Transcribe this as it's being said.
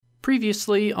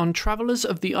Previously on Travellers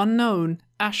of the Unknown,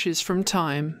 Ashes from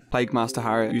Time. Plague Master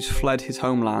Harriet, who's fled his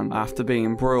homeland after being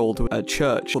embroiled with a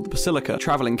church called the Basilica, a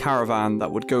travelling caravan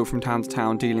that would go from town to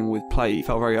town dealing with plague. He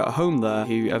felt very at home there.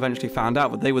 He eventually found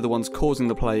out that they were the ones causing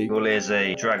the plague. Uli is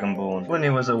a dragonborn. When he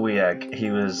was a wee egg, he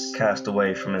was cast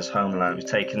away from his homeland. He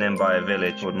was taken in by a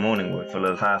village called Morningwood, full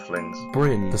of halflings.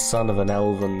 Bryn, the son of an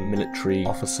elven military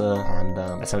officer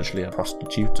and essentially a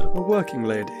prostitute. A working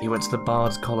lady. He went to the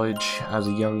Bard's College as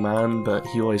a young man, but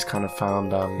he always kind of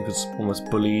found he was almost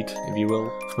bullied, if you will,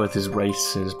 for both his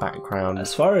race and his background.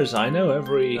 As far as I know,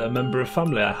 every member of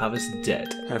family I have is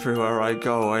dead. Everywhere I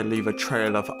go, I leave a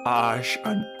trail of ash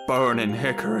and burning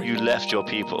hickory. You left your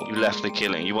people. You left the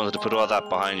killing. You wanted to put all that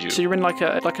behind you. So you're in like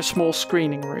a small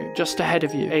screening room. Just ahead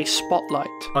of you, a spotlight.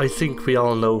 I think we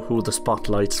all know who the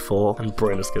spotlight's for, and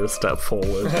Bryn is going to step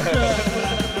forward.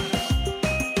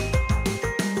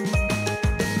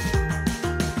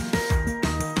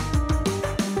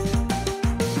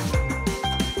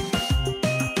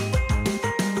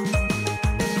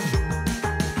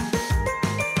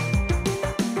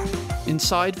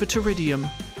 Inside the Teridium,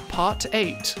 Part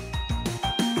 8.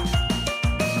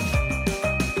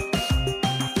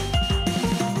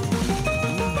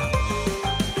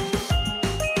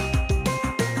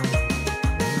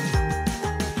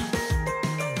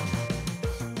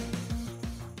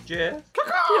 Jeff?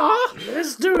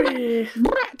 Let's do it!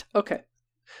 Okay.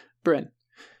 Bryn,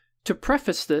 to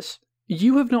preface this,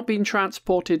 you have not been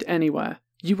transported anywhere.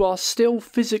 You are still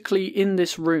physically in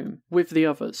this room with the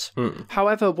others.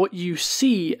 However, what you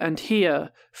see and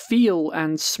hear, feel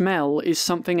and smell is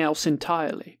something else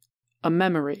entirely. A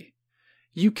memory.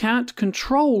 You can't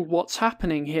control what's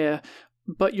happening here,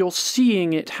 but you're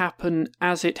seeing it happen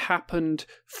as it happened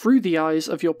through the eyes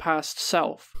of your past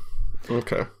self.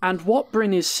 Okay. And what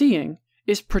Bryn is seeing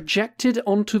is projected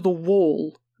onto the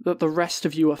wall that the rest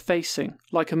of you are facing,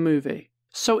 like a movie.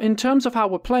 So in terms of how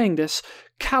we're playing this,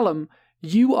 Callum,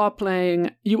 you are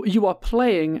playing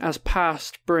as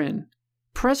past Bryn.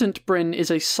 Present Bryn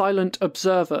is a silent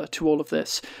observer to all of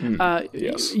this.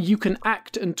 Yes. You can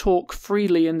act and talk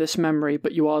freely in this memory,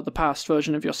 but you are the past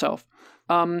version of yourself.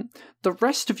 The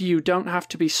rest of you don't have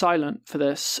to be silent for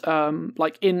this.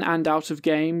 Like in and out of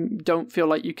game, don't feel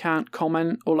like you can't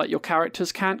comment or like your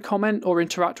characters can't comment or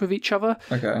interact with each other.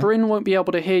 Okay. Bryn won't be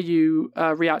able to hear you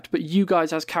react, but you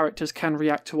guys as characters can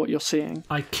react to what you're seeing.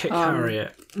 I kick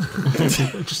Harriet.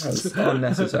 That's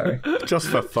unnecessary. Just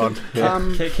for fun.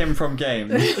 Yeah. Kick him from game.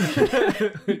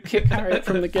 Kick Harriet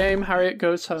from the game, Harriet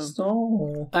goes home.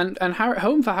 Oh. And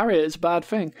home for Harriet is a bad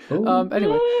thing.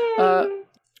 Anyway,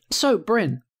 so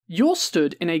Bryn, you're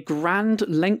stood in a grand,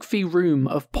 lengthy room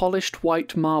of polished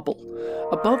white marble.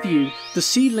 Above you, the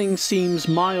ceiling seems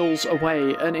miles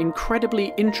away. An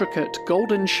incredibly intricate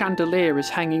golden chandelier is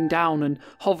hanging down and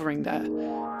hovering there,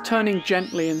 turning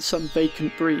gently in some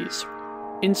vacant breeze.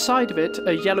 Inside of it,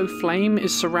 a yellow flame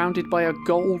is surrounded by a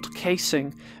gold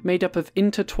casing made up of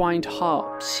intertwined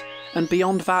harps, and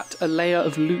beyond that a layer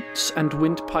of lutes and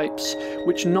windpipes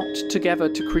which knot together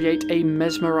to create a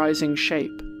mesmerizing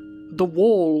shape. The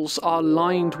walls are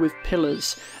lined with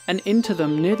pillars, and into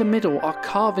them near the middle are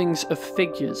carvings of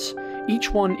figures,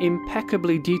 each one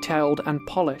impeccably detailed and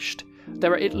polished.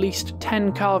 There are at least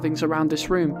 10 carvings around this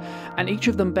room, and each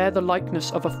of them bear the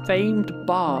likeness of a famed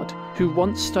bard who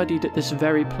once studied at this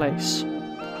very place.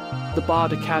 The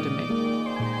Bard Academy.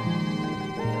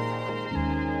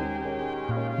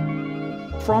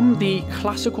 From the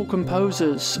classical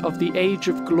composers of the Age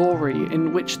of Glory,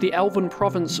 in which the Elven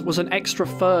province was an extra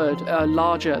third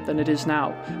larger than it is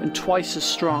now, and twice as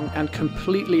strong and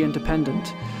completely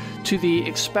independent, to the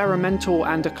experimental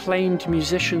and acclaimed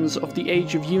musicians of the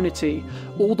Age of Unity,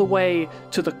 all the way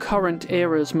to the current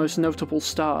era's most notable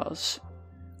stars.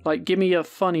 Like, give me a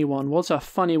funny one. What's a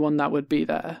funny one that would be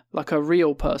there? Like a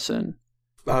real person.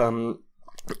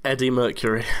 Eddie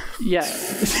Mercury. Yeah.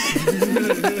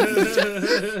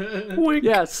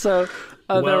 Yeah, so...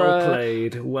 Well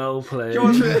played. You know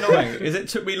what's really annoying? Is it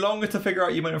took me longer to figure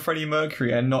out you meant Freddie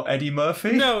Mercury and not Eddie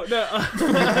Murphy? No.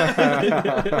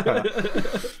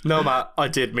 No, Matt, I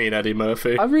did mean Eddie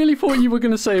Murphy. I really thought you were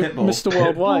going to say Pitbull. Mr.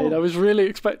 Worldwide. I was really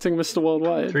expecting Mr.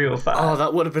 Worldwide. 3 or 5. Oh,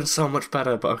 that would have been so much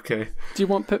better, but okay. Do you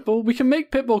want Pitbull? We can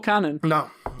make Pitbull canon.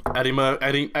 No. Eddie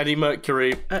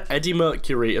Mercury. Eddie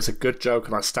Mercury is a good joke,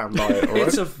 and I stand by it. All right?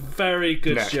 It's a very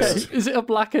good Next. joke. Is it a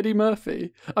black Eddie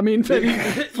Murphy? I mean, Freddie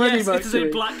Yes, Mercury. it is a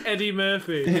black Eddie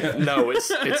Murphy. No,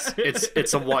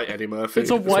 it's a white Eddie Murphy. It's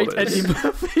a white is what it Eddie is.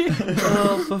 Murphy.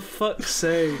 Oh, for fuck's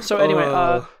sake. So anyway,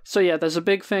 So yeah, there's a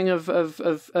big thing of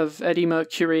Eddie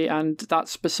Mercury, and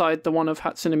that's beside the one of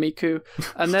Hatsune Miku,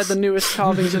 and they're the newest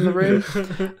carvings in the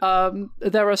room.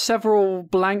 There are several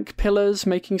blank pillars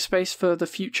making space for the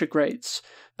future greats.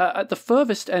 At the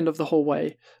furthest end of the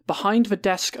hallway, behind the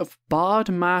desk of Bard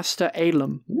Master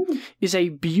Alum, is a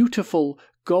beautiful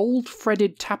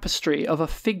gold-threaded tapestry of a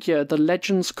figure the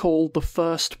legends call the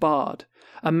First Bard,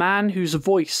 a man whose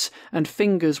voice and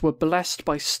fingers were blessed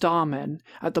by starmen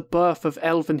at the birth of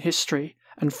elven history,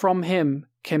 and from him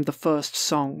came the first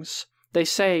songs. They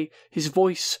say his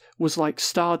voice was like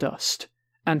stardust,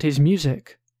 and his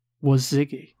music was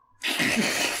Ziggy.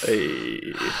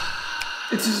 Hey.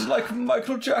 It is like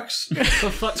Michael Jackson.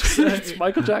 It's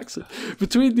Michael Jackson.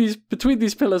 Between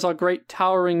these pillars are great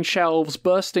towering shelves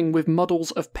bursting with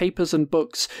muddles of papers and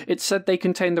books. It's said they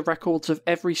contain the records of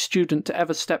every student to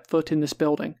ever step foot in this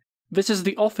building. This is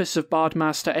the office of Bard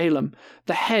Master Alum,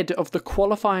 the head of the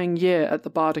qualifying year at the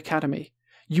Bard Academy.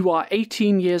 You are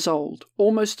 18 years old,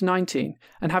 almost 19,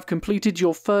 and have completed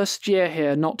your first year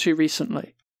here not too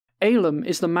recently. Alum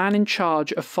is the man in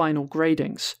charge of final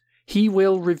gradings. He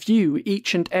will review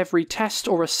each and every test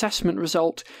or assessment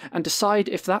result and decide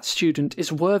if that student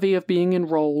is worthy of being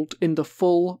enrolled in the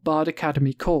full Bard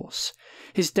Academy course.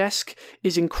 His desk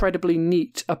is incredibly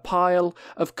neat, a pile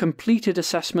of completed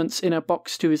assessments in a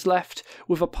box to his left,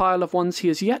 with a pile of ones he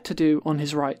has yet to do on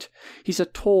his right. He's a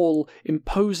tall,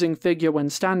 imposing figure when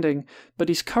standing, but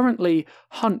he's currently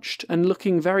hunched and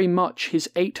looking very much his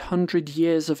 800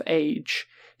 years of age.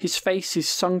 His face is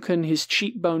sunken, his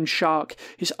cheekbone sharp,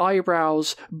 his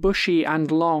eyebrows bushy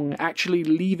and long, actually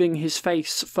leaving his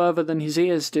face further than his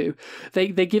ears do. They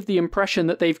give the impression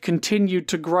that they've continued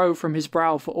to grow from his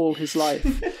brow for all his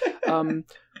life.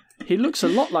 He looks a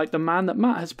lot like the man that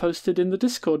Matt has posted in the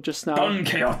Discord just now. Don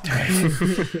Quixote.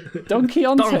 Don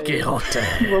Quixote. Don Quixote.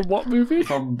 From what movie?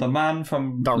 From the man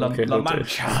from Don La Quixote.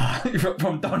 Mancha.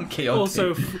 From Don Quixote.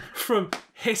 Also from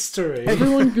history.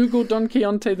 Everyone Google Don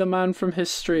Quixote, the man from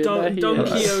history. Don and there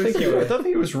he is. Quixote. I don't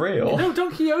think it was real. No,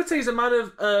 Don Quixote is a man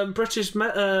of British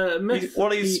myth.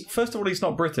 First of all, he's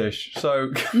not British,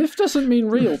 so Myth doesn't mean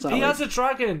real, Dally. He has a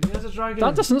dragon.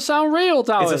 That doesn't sound real,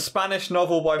 Dally. it's a Spanish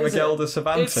novel by Miguel de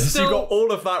Cervantes. It's still- You got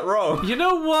all of that wrong. You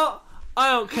know what? I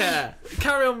don't care.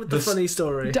 Carry on with the funny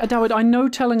story. Dawid, I know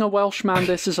telling a Welsh man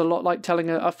this is a lot like telling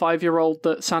a 5-year-old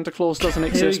that Santa Claus doesn't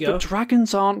exist, go. but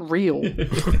dragons aren't real. Here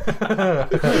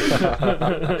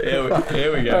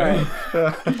we go.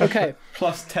 Okay.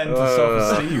 Plus 10 to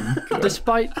self-esteem.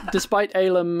 Despite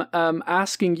Alum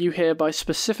asking you here by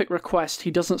specific request, he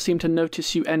doesn't seem to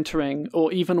notice you entering,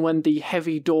 or even when the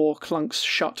heavy door clunks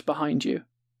shut behind you.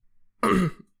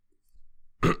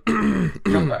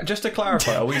 Just to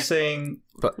clarify, are we seeing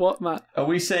What, Matt?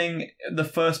 the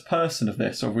first person of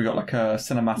this, or have we got like a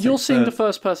cinematic? You're seeing the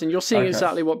first person. You're seeing Okay.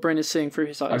 exactly what Bryn is seeing through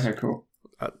his eyes. Okay, cool.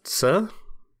 Sir?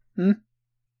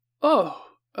 Oh,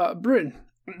 Bryn.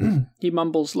 He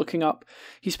mumbles, looking up.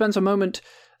 He spends a moment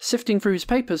sifting through his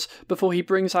papers before he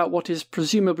brings out what is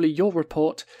presumably your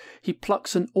report. He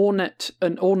plucks an ornate,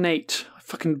 I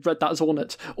fucking read that as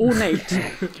ornate,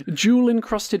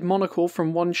 jewel-encrusted monocle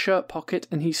from one shirt pocket,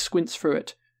 and he squints through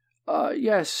it.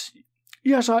 Yes,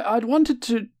 I'd wanted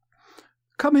to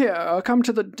come here, come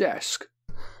to the desk.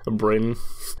 Bryn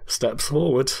steps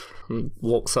forward and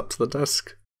walks up to the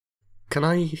desk. Can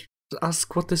I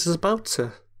ask what this is about,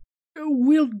 sir?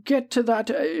 We'll get to that.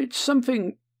 It's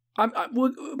something.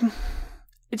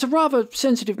 It's a rather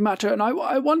sensitive matter, and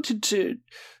I wanted to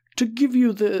give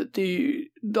you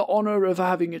the honor of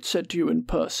having it said to you in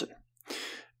person.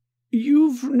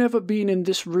 You've never been in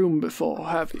this room before,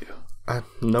 have you?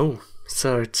 No,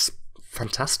 sir. It's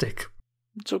fantastic.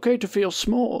 It's okay to feel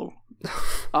small.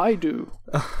 I do.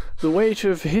 The weight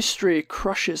of history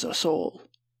crushes us all,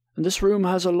 and this room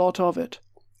has a lot of it.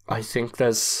 I think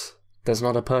there's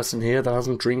not a person here that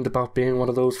hasn't dreamed about being one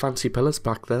of those fancy pillars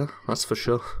back there, that's for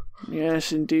sure.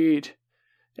 Yes, indeed.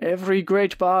 Every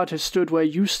great bard has stood where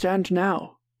you stand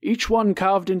now, each one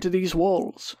carved into these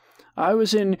walls. I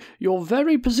was in your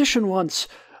very position once,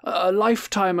 a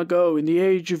lifetime ago in the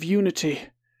Age of Unity.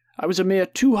 I was a mere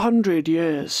 200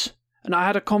 years, and I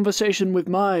had a conversation with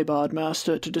my bard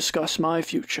master to discuss my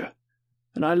future.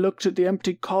 And I looked at the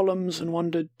empty columns and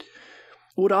wondered,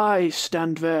 would I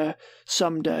stand there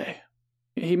someday?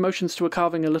 He motions to a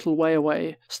carving a little way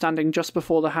away, standing just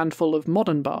before the handful of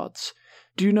modern bards.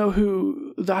 Do you know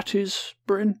who that is,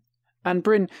 Bryn? And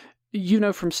Bryn, you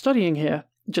know from studying here,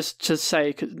 just to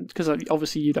say, because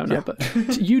obviously you don't know,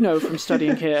 but you know from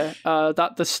studying here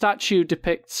that the statue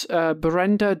depicts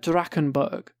Brenda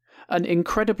Drakenberg, an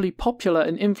incredibly popular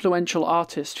and influential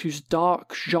artist whose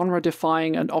dark,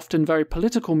 genre-defying and often very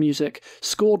political music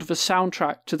scored the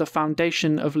soundtrack to the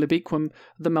foundation of Libiquum,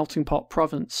 the Melting Pot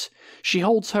province. She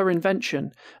holds her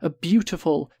invention, a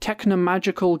beautiful,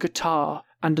 technomagical guitar,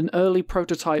 and an early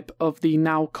prototype of the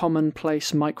now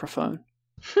commonplace microphone.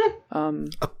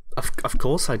 Of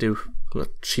course I do.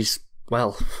 She's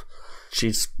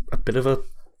a bit of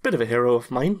a hero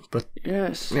of mine, but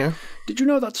Yes. yeah. Did you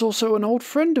know that's also an old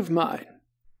friend of mine?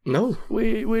 No.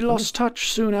 We lost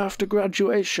touch soon after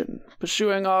graduation,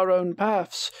 pursuing our own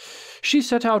paths. She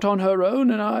set out on her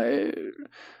own, and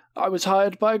I was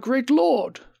hired by a great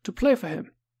lord to play for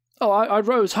him. Oh, I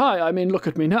rose high. I mean, look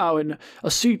at me now, in a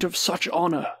seat of such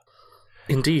honor.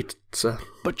 Indeed, sir.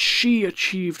 But she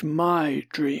achieved my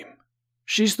dream.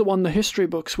 She's the one the history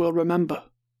books will remember.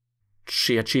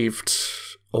 She achieved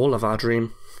all of our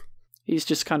dream. He's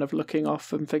just kind of looking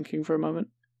off and thinking for a moment.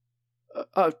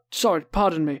 Sorry,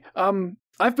 pardon me.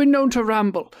 I've been known to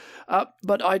ramble,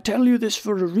 but I tell you this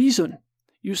for a reason.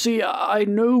 You see, I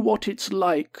know what it's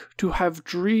like to have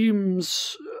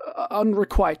dreams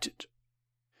unrequited.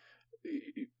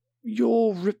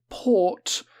 Your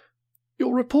report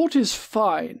is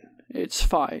fine. It's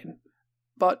fine.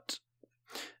 But,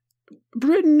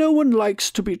 Bryn, no one likes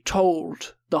to be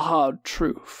told the hard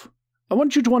truth. I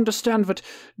want you to understand that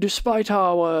despite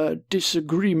our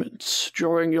disagreements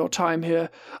during your time here,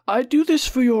 I do this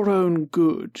for your own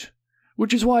good,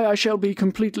 which is why I shall be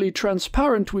completely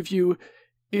transparent with you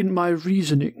in my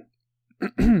reasoning.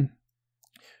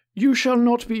 You shall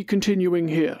not be continuing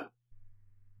here.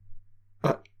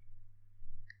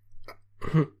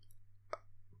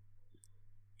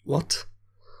 What?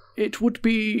 It would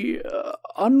be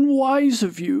unwise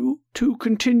of you to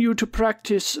continue to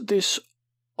practice this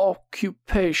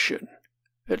occupation,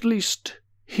 at least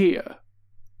here.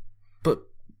 But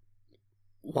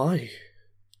why?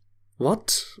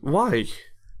 What? Why?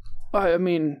 I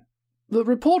mean, the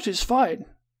report is fine.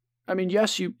 I mean,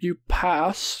 yes, you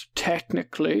pass,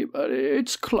 technically, but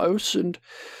it's close, and,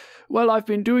 well, I've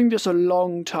been doing this a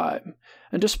long time,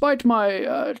 and despite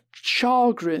my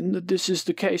chagrin that this is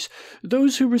the case,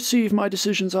 those who receive my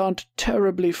decisions aren't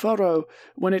terribly thorough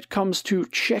when it comes to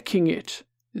checking it.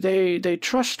 They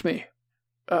trust me,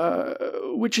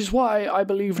 which is why I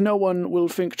believe no one will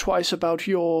think twice about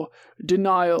your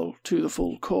denial to the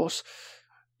full course.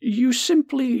 You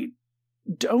simply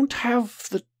don't have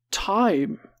the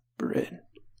time, Bryn.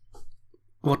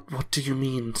 What do you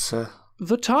mean, sir?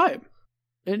 The time.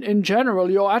 In general,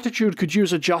 your attitude could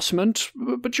use adjustment,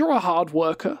 but you're a hard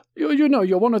worker. You know,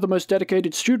 you're one of the most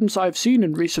dedicated students I've seen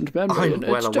in recent memory, and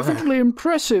it's definitely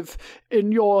impressive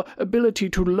in your ability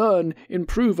to learn,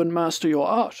 improve, and master your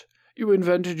art. You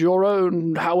invented your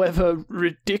own, however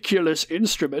ridiculous,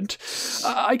 instrument.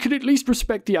 I can at least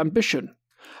respect the ambition.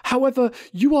 However,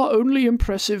 you are only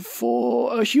impressive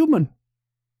for a human.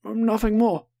 Nothing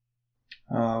more.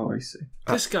 Oh, I see.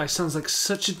 This guy sounds like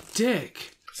such a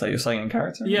dick. Is that your saying in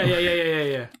character?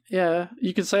 Yeah. Yeah,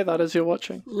 you can say that as you're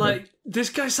watching. Like, this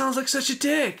guy sounds like such a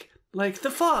dick. Like,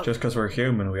 the fuck? Just because we're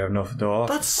human, we have nothing to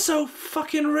offer. That's so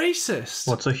fucking racist.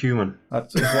 What's a human?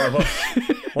 That's one of us.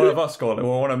 One of us called it.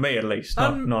 Well, one of me at least,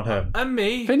 not him. And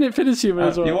me. Finn is human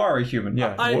as well. You are a human,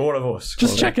 yeah. One of us.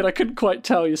 Just checking, I couldn't quite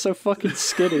tell. You're so fucking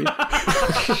skinny.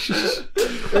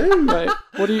 Right.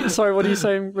 What are you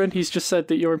saying, Rin? He's just said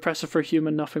that you're impressive for a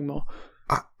human, nothing more.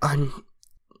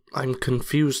 I'm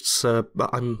confused, sir, but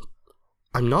I'm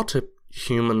not a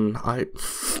human.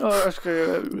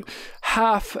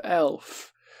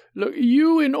 Half-elf. Look,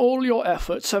 you in all your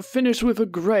efforts have finished with a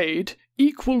grade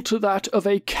equal to that of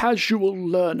a casual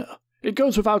learner. It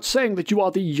goes without saying that you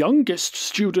are the youngest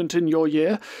student in your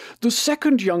year. The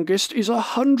second youngest is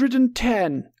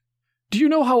 110. Do you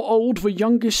know how old the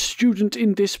youngest student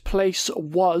in this place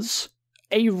was?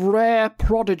 A rare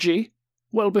prodigy.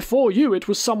 Well, before you, it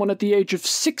was someone at the age of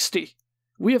 60.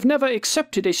 We have never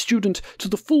accepted a student to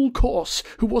the full course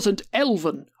who wasn't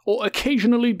elven, or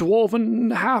occasionally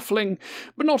dwarven halfling,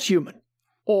 but not human,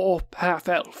 or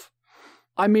half-elf.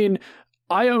 I mean,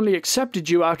 I only accepted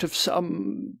you out of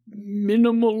some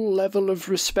minimal level of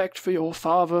respect for your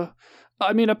father.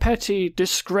 I mean, a petty,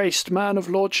 disgraced man of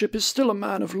lordship is still a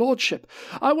man of lordship.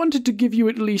 I wanted to give you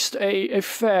at least a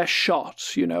fair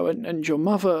shot, you know, and your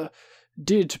mother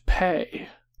did pay.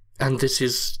 And this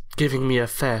is giving me a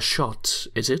fair shot,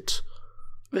 is it?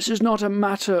 This is not a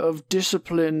matter of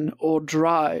discipline or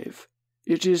drive.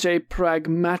 It is a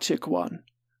pragmatic one,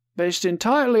 based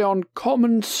entirely on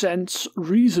common sense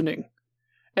reasoning.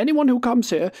 Anyone who comes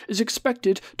here is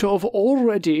expected to have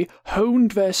already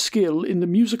honed their skill in the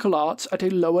musical arts at a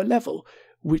lower level,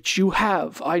 which you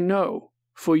have, I know.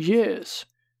 for years.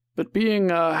 But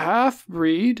being a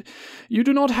half-breed, you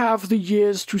do not have the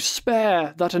years to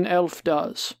spare that an elf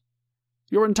does.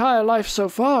 Your entire life so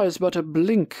far is but a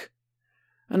blink.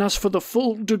 And as for the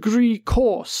full degree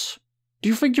course, do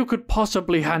you think you could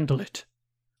possibly handle it?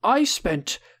 I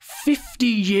spent 50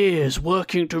 years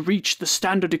working to reach the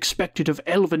standard expected of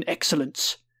elven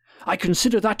excellence. I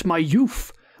consider that my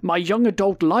youth, my young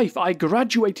adult life. I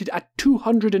graduated at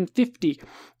 250,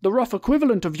 the rough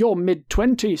equivalent of your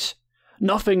mid-20s.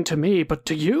 Nothing to me, but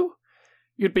to you?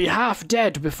 You'd be half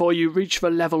dead before you reach the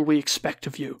level we expect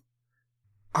of you.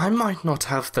 I might not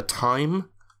have the time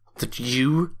that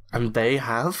you and they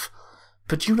have,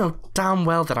 but you know damn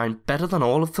well that I'm better than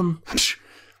all of them.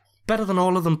 Better than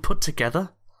all of them put together.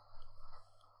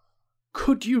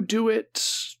 Could you do it?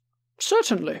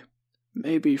 Certainly.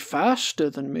 Maybe faster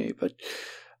than me, but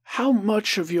how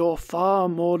much of your far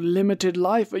more limited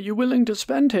life are you willing to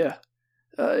spend here?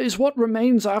 Is what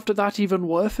remains after that even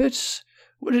worth it?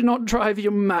 Would it not drive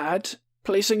you mad,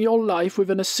 placing your life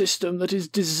within a system that is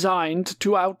designed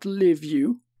to outlive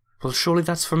you? Well, surely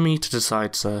that's for me to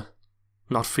decide, sir.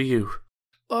 Not for you.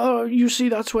 You see,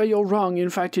 that's where you're wrong. In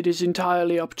fact, it is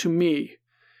entirely up to me.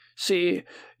 See,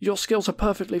 your skills are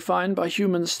perfectly fine by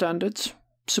human standards.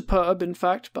 Superb, in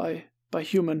fact, by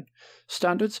human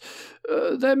standards.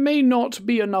 There may not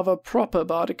be another proper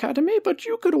Bard Academy, but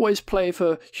you could always play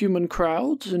for human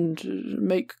crowds and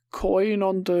make coin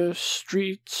on the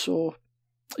streets, or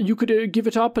you could give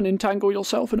it up and entangle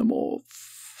yourself in a more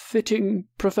fitting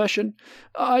profession.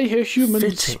 I hear humans...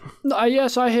 Fitting?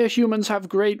 Yes, I hear humans have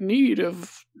great need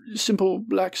of simple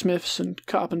blacksmiths and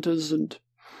carpenters and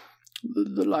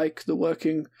the like, the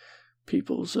working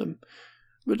peoples.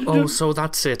 So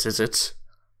that's it, is it?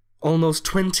 Almost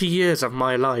 20 years of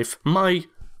my life, my,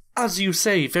 as you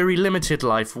say, very limited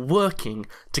life, working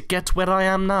to get where I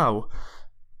am now.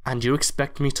 And you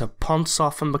expect me to ponce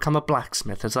off and become a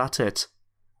blacksmith, is that it?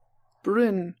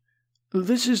 Bryn,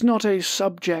 this is not a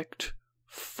subject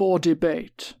for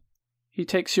debate. He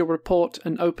takes your report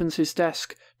and opens his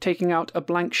desk, taking out a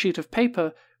blank sheet of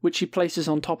paper, which he places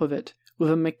on top of it.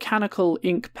 With a mechanical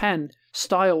ink pen,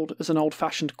 styled as an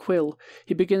old-fashioned quill,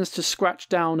 he begins to scratch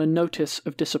down a notice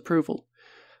of disapproval.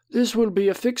 This will be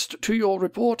affixed to your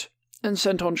report and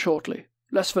sent on shortly.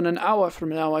 Less than an hour from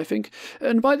now, I think,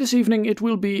 and by this evening it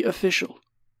will be official.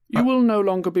 You will no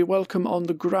longer be welcome on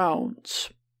the grounds.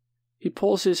 He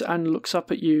pauses and looks up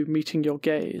at you, meeting your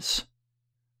gaze.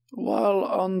 While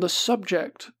on the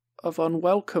subject of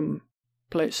unwelcome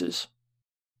places,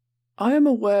 I am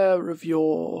aware of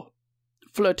your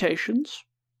flirtations.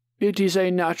 It is a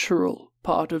natural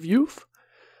part of youth.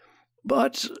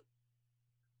 But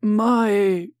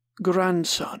my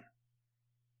grandson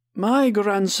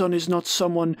is not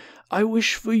someone I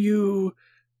wish for you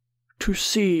to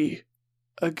see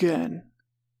again.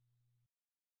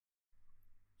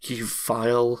 You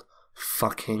vile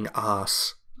fucking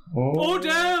ass. Oh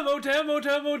damn, oh damn, oh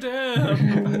damn, oh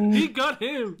damn. He got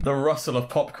him. The rustle of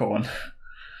popcorn.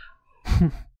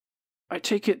 I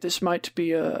take it this might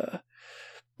be a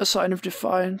sign of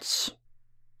defiance.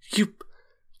 You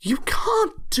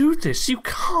can't do this. You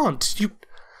can't.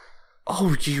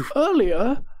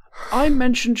 Earlier, I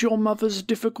mentioned your mother's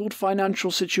difficult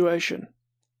financial situation.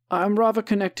 I am rather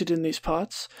connected in these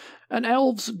parts, and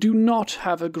elves do not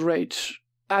have a great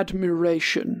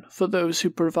admiration for those who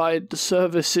provide the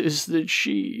services that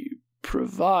she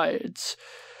provides.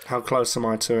 How close am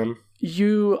I to him?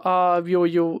 You're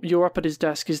up at his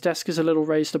desk. His desk is a little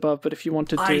raised above, but if you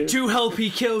wanted to, I do hope he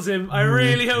kills him. I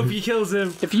really hope he kills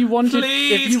him. If you wanted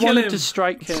him. to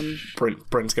strike him,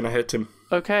 Brent's gonna hit him.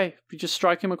 Okay, you just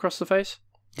strike him across the face.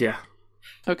 Yeah.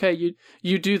 Okay,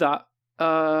 you do that,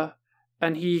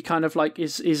 and he kind of like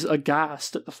is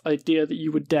aghast at the idea that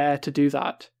you would dare to do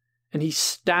that, and he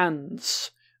stands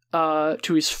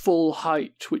to his full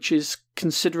height, which is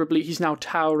considerably. He's now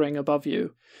towering above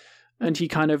you. And he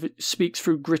kind of speaks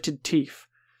through gritted teeth.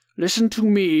 Listen to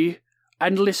me,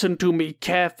 and listen to me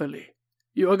carefully.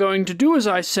 You are going to do as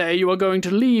I say, you are going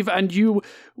to leave, and you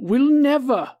will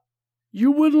never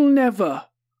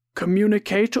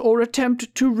communicate or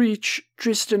attempt to reach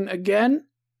Tristan again,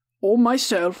 or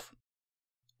myself,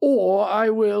 or I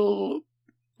will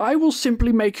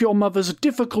simply make your mother's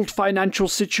difficult financial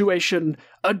situation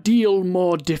a deal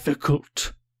more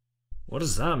difficult. What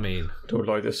does that mean? Don't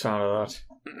like the sound of that.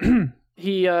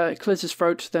 He clears his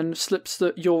throat, then slips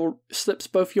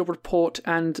both your report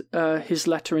and his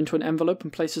letter into an envelope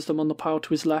and places them on the pile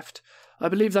to his left. I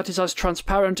believe that is as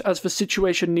transparent as the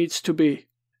situation needs to be.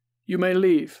 You may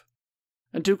leave,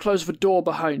 and do close the door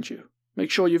behind you. Make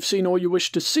sure you've seen all you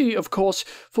wish to see, of course,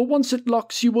 for once it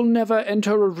locks, you will never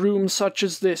enter a room such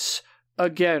as this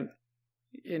again.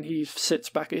 And he sits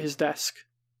back at his desk.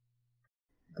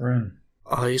 Bryn.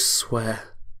 I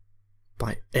swear,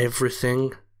 by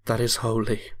everything that is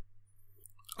holy,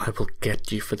 I will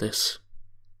get you for this.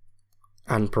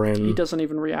 And Bryn... He doesn't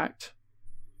even react.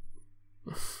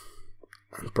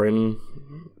 And Bryn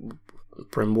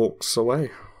walks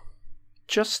away.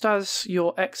 Just as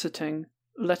you're exiting,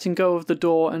 letting go of the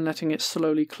door and letting it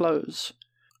slowly close,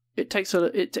 it takes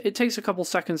a couple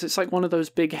seconds. It's like one of those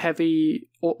big, heavy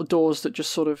doors that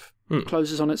just sort of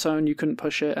closes on its own. You couldn't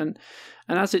push it. And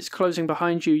as it's closing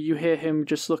behind you, you hear him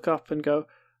just look up and go,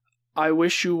 "I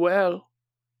wish you well."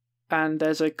 And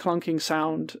there's a clunking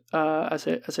sound as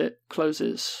it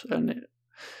closes, and it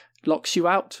locks you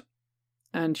out.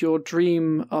 And your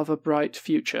dream of a bright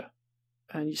future.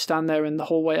 And you stand there in the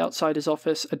hallway outside his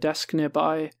office, a desk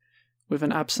nearby, with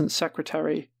an absent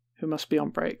secretary who must be on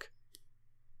break.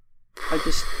 I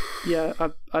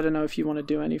don't know if you want to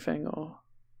do anything or...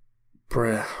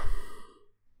 Bruh.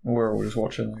 We're all just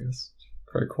watching, I guess.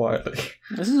 Very quietly.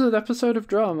 This is an episode of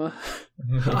drama.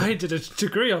 I did a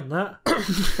degree on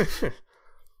that.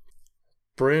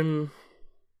 Bryn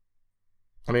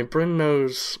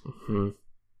knows...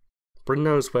 Bryn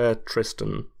knows where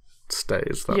Tristan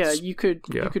stays. You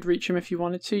could reach him if you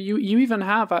wanted to. You even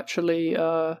have actually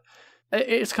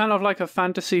it's kind of like a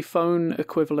fantasy phone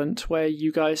equivalent where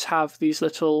you guys have these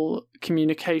little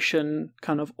communication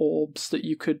kind of orbs that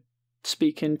you could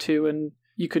speak into, and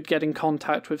you could get in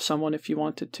contact with someone if you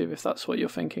wanted to, if that's what you're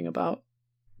thinking about.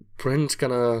 Bryn's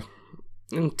gonna,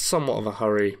 in somewhat of a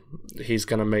hurry, he's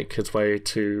gonna make his way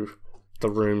to the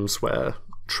rooms where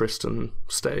Tristan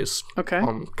stays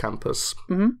on campus,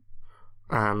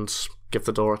 and give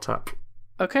the door a tap.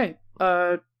 Okay.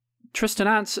 Tristan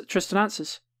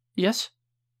answers. Yes.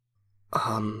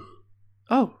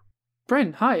 Oh,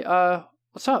 Bryn. Hi.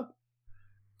 What's up?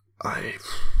 I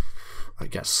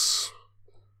guess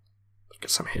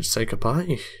I'm here to say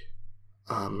goodbye.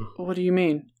 What do you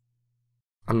mean?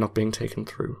 I'm not being taken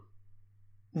through.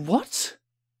 What?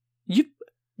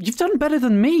 You've done better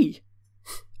than me.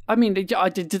 I mean,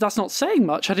 that's not saying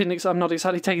much. I'm not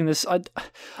exactly taking this.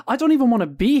 I don't even want to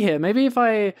be here. Maybe if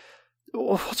I...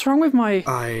 What's wrong with my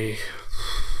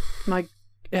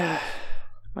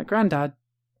granddad?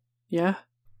 Yeah?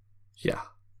 Yeah.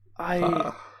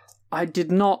 I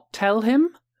did not tell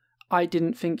him. I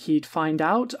didn't think he'd find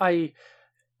out. I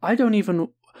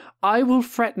will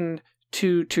threaten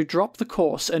to drop the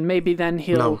course, and maybe then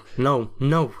he'll... No.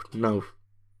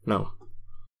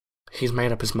 He's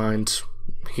made up his mind.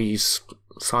 He's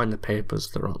signed the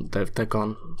papers. They're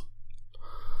gone.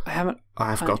 I've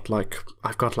got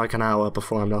like an hour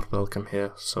before I'm not welcome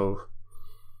here, so...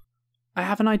 I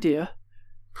have an idea.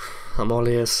 I'm all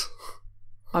ears.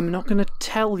 I'm not going to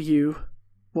tell you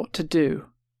what to do,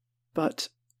 but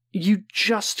you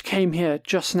just came here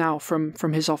just now from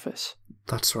his office.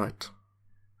 That's right.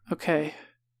 Okay.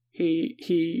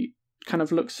 He kind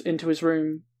of looks into his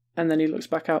room, and then he looks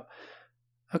back out.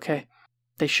 Okay.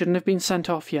 They shouldn't have been sent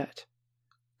off yet.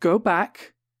 Go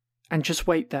back and just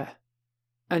wait there.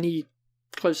 And he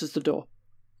closes the door.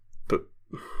 But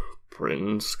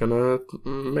Bryn's gonna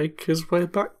make his way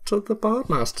back to the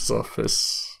Bardmaster's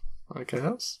office, I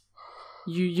guess.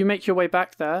 You make your way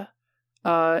back there.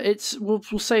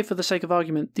 We'll say for the sake of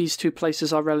argument, these two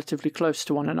places are relatively close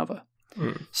to one another.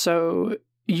 So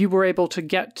you were able to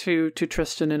get to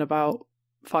Tristan in about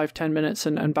 5-10 minutes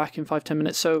and back in 5-10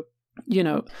 minutes. So,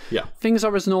 things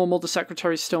are as normal. The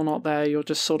secretary's still not there. You're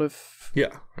just sort of...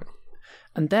 Yeah.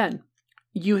 And then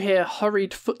you hear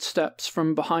hurried footsteps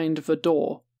from behind the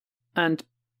door, and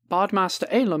Bardmaster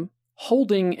Alum,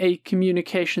 holding a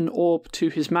communication orb to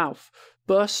his mouth,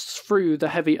 bursts through the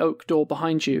heavy oak door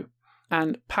behind you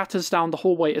and patters down the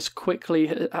hallway as quickly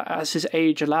as his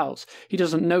age allows. He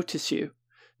doesn't notice you,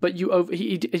 but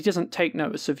he doesn't take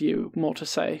notice of you, more to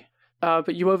say.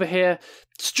 But you overhear,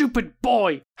 "Stupid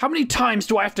boy! How many times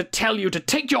do I have to tell you to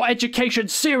take your education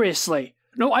seriously?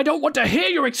 No, I don't want to hear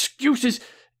your excuses,"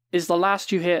 is the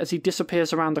last you hear as he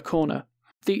disappears around the corner.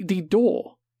 The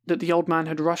door that the old man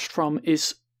had rushed from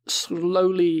is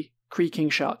slowly creaking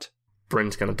shut.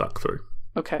 Bryn's gonna duck through.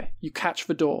 Okay, you catch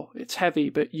the door. It's heavy,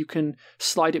 but you can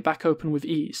slide it back open with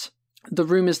ease. The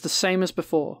room is the same as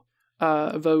before,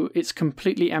 though it's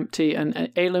completely empty, and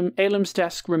Alum's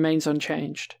desk remains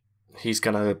unchanged. He's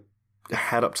gonna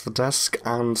head up to the desk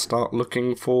and start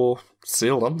looking for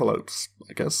sealed envelopes,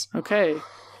 I guess. Okay.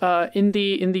 In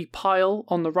the pile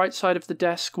on the right side of the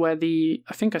desk where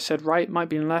I think I said right, might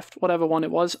be left, whatever one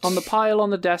it was, on the pile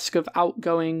on the desk of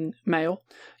outgoing mail,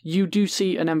 you do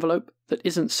see an envelope that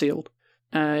isn't sealed.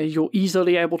 You're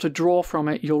easily able to draw from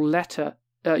it your letter,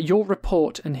 your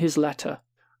report and his letter.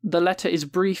 The letter is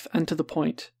brief and to the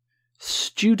point.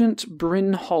 Student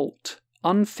Bryn Holt,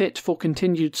 unfit for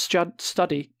continued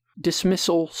study.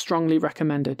 Dismissal strongly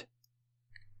recommended.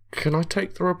 Can I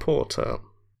take the report out?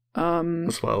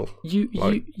 As well. You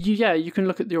can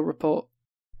look at your report.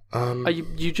 Are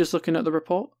you just looking at the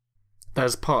report?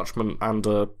 There's parchment and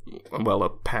a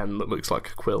pen that looks like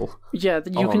a quill. Yeah,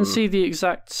 you can see the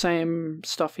exact same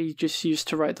stuff he just used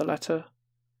to write the letter.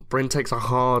 Bryn takes a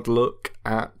hard look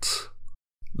at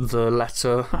the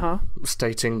letter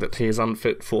stating that he is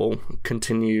unfit for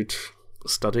continued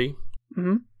study.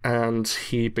 Mm-hmm. And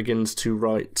he begins to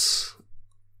write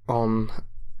on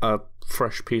a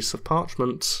fresh piece of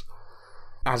parchment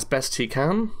as best he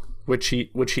can, which he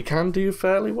can do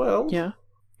fairly well. Yeah.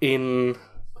 In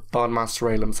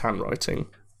Bardmaster Alem's handwriting.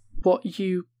 What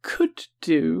you could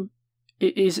do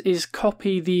is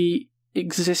copy the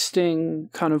existing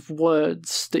kind of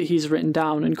words that he's written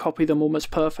down and copy them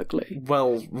almost perfectly.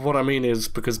 Well, what I mean is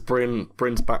because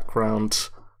Bryn's background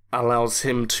allows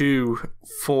him to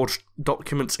forge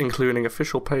documents including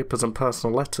official papers and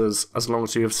personal letters as long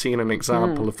as you have seen an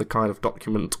example of the kind of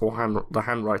document or the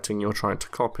handwriting you're trying to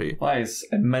copy. That is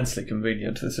immensely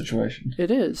convenient to the situation. It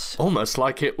is. Almost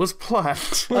like it was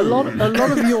planned. A lot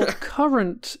of your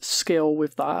current skill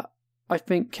with that, I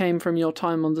think, came from your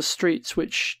time on the streets,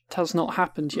 which has not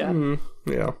happened yet.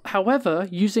 Yeah. However,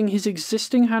 using his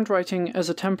existing handwriting as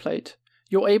a template,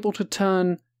 you're able to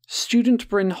turn Student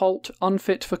Bryn Holt,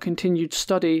 unfit for continued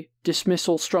study,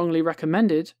 dismissal strongly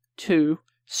recommended, to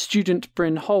Student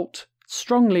Bryn Holt,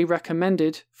 strongly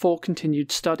recommended for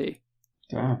continued study.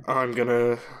 Damn. I'm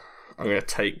gonna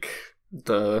take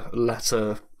the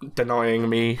letter denying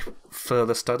me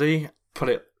further study, put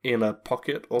it in a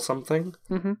pocket or something,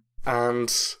 and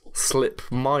slip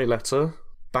my letter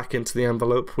back into the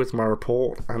envelope with my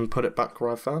report and put it back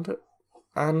where I found it,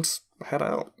 and head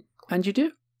out. And you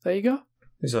do. There you go.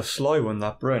 He's a sly one,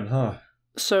 that Bryn, huh?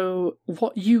 So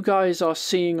what you guys are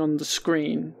seeing on the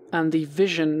screen and the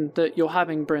vision that you're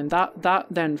having, Bryn, that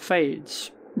then fades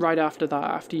right after that,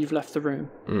 after you've left the room.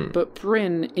 But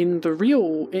Bryn, in the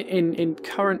real, in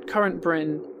current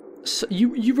Bryn,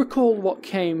 you recall what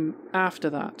came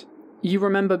after that. You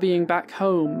remember being back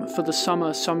home for the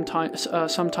summer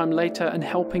sometime later and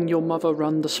helping your mother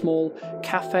run the small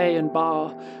cafe and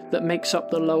bar that makes up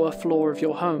the lower floor of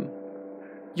your home.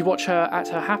 You watch her at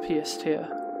her happiest here,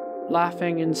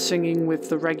 laughing and singing with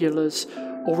the regulars,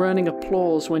 or earning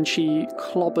applause when she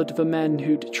clobbered the men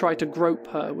who'd try to grope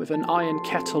her with an iron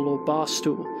kettle or bar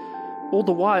stool. All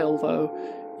the while, though,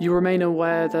 you remain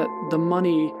aware that the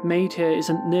money made here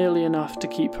isn't nearly enough to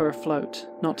keep her afloat,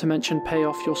 not to mention pay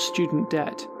off your student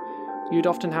debt. You'd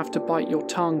often have to bite your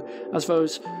tongue as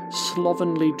those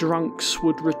slovenly drunks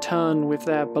would return with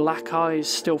their black eyes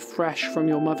still fresh from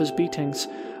your mother's beatings,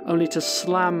 only to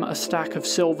slam a stack of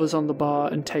silvers on the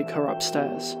bar and take her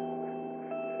upstairs.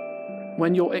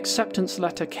 When your acceptance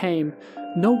letter came,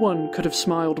 no one could have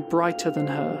smiled brighter than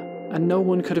her, and no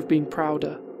one could have been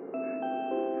prouder.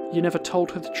 You never told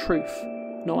her the truth,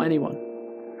 nor anyone,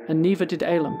 and neither did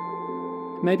Alem.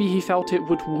 Maybe he felt it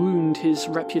would wound his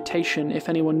reputation if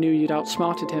anyone knew you'd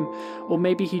outsmarted him, or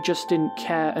maybe he just didn't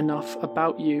care enough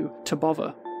about you to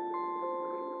bother.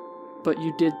 But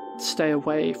you did stay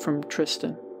away from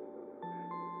Tristan.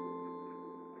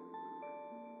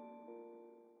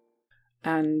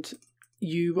 And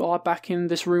you are back in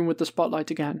this room with the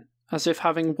spotlight again, as if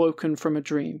having woken from a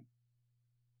dream.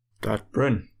 That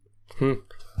Bryn.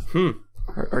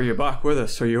 Are you back with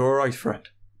us? Are you alright, friend?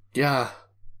 Yeah.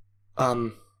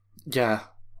 Yeah.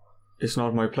 It's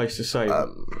not my place to say.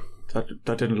 That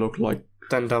didn't look like...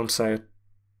 Then don't say it.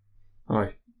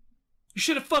 Aye. You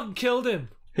should have fucking killed him.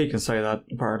 He can say that,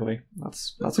 apparently.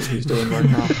 That's what he's doing right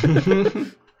now.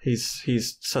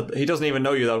 He's said he doesn't even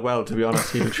know you that well, to be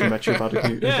honest. He literally met you about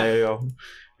a day ago.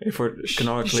 If we're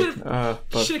canonically, You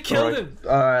should have killed him.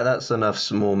 Alright, that's enough,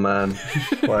 small man.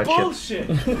 Bullshit.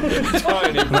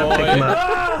 Tiny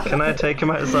boy. Can I take him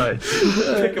outside?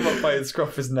 Pick him up by the scruff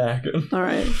of his neck.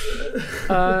 Alright.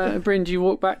 Bryn, do you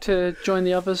walk back to join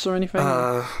the others or anything?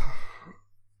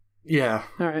 Yeah.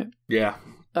 Alright. Yeah.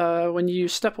 When you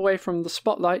step away from the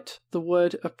spotlight, the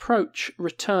word approach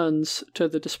returns to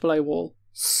the display wall.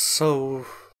 So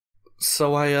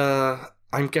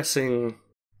I'm guessing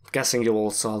you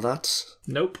all saw that.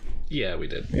 Nope. Yeah, we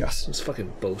did. Yes. It's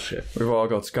fucking bullshit. We've all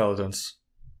got skeletons.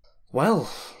 Well,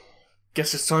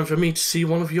 guess it's time for me to see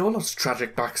one of your lot's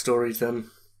tragic backstories then.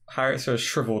 Harriet sort of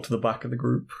shriveled to the back of the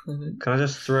group. Can I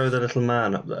just throw the little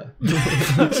man up there?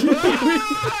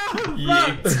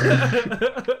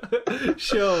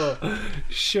 Sure,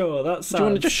 that sounds. Do you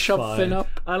want to just shove fine. Finn up?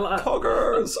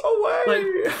 Poggers,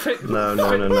 away!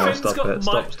 No. Stop it.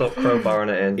 Stop crowbarring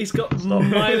it in. He's got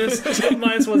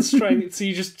 -1 strength, so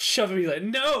you just shove him. He's like,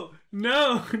 no,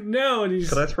 and he's.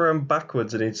 Could I throw him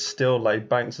backwards and he still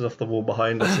bounces off the wall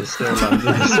behind us and still lands?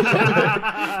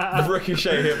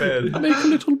 Ricochet him in. Make a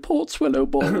little port swallow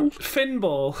ball. Finn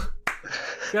ball.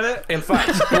 Get it? In fact,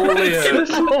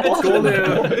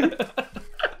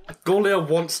 Gorlia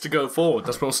wants to go forward,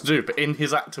 that's what he wants to do, but in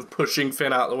his act of pushing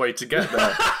Finn out of the way to get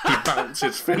there, he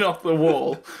bounces Finn off the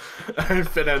wall, and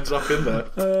Finn ends up in there.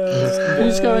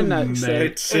 Who's going next?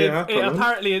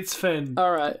 Apparently it's Finn.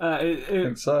 All right. I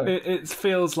think so. It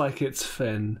feels like it's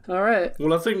Finn. All right.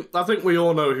 Well, I think we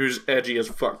all know whose edgy as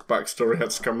fuck backstory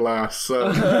has to come last,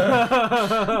 so...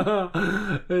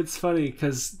 It's funny,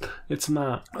 because it's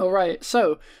Matt. All right.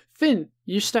 So, Finn,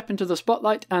 you step into the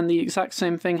spotlight and the exact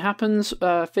same thing happens.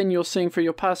 Finn, you're seeing through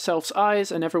your past self's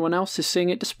eyes and everyone else is seeing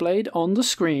it displayed on the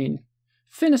screen.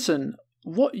 Finnison,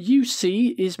 what you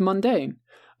see is mundane.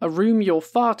 A room you're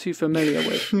far too familiar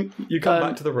with. You come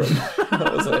back to the room.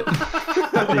 That was it.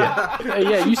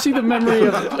 Yeah, you see the memory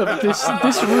of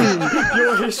this room.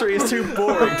 Your history is too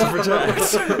boring to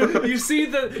project. You see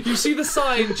the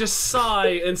sign just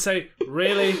sigh and say,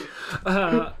 really?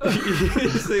 You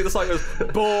see the sign goes,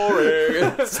 boring,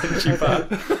 and sends you back.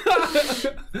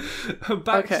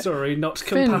 Backstory not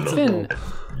compatible. Finn,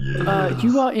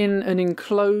 you are in an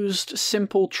enclosed,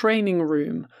 simple training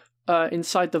room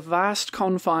inside the vast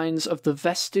confines of the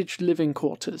Vestige living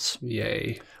quarters.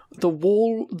 Yay. The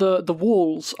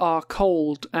walls are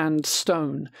cold and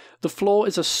stone. The floor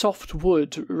is a soft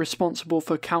wood, responsible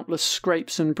for countless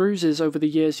scrapes and bruises over the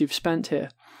years you've spent here.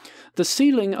 The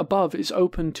ceiling above is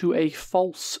open to a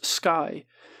false sky.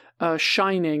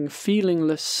 Shining,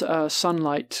 feelingless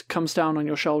sunlight comes down on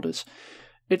your shoulders.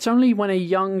 It's only when a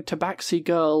young tabaxi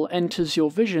girl enters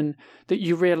your vision that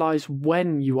you realize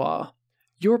when you are.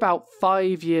 You're about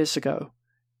 5 years ago.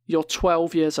 You're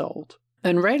 12 years old.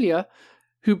 And Raelia,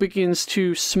 who begins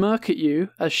to smirk at you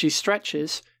as she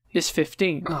stretches, is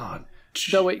 15.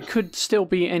 Though it could still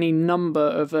be any number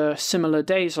of similar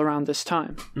days around this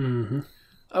time. Mm-hmm.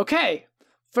 Okay,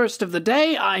 first of the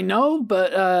day, I know,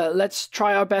 but let's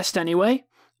try our best anyway.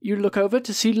 You look over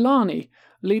to see Lani,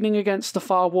 leaning against the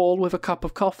far wall with a cup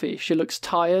of coffee. She looks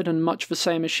tired and much the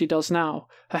same as she does now.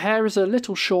 Her hair is a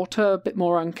little shorter, a bit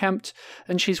more unkempt,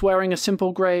 and she's wearing a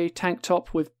simple grey tank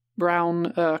top with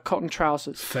brown cotton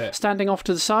trousers. Fair. Standing off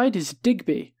to the side is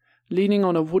Digby, leaning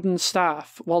on a wooden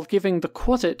staff while giving the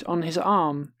quasit on his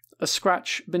arm a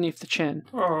scratch beneath the chin.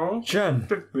 Oh, Jen.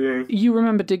 You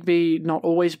remember Digby not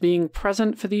always being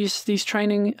present for these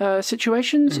training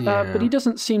situations, but he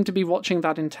doesn't seem to be watching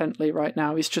that intently right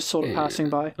now. He's just sort of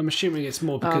passing by. I'm assuming it's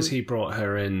more because he brought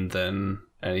her in than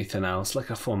anything else,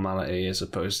 like a formality as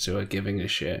opposed to a giving a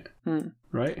shit.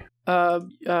 Right?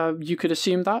 You could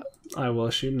assume that. I will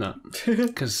assume that,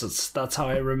 because that's how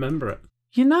I remember it.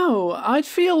 You know, I'd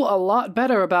feel a lot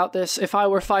better about this if I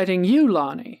were fighting you,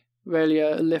 Lani.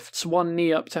 Raelia lifts one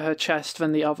knee up to her chest,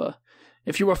 then the other.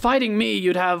 If you were fighting me,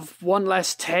 you'd have one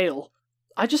less tail.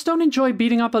 I just don't enjoy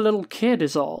beating up a little kid,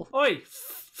 is all. Oi,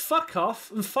 fuck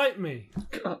off and fight me.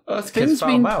 That's Finn's kid's foul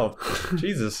been- mouth.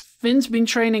 Jesus. Finn's been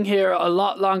training here a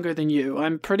lot longer than you.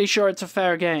 I'm pretty sure it's a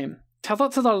fair game. Tell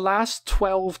that to the last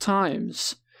 12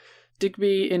 times.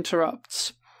 Digby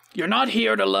interrupts. You're not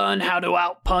here to learn how to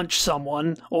outpunch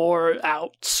someone, or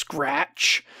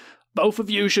out-scratch. Both of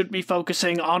you should be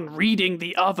focusing on reading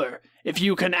the other. If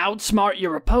you can outsmart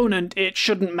your opponent, it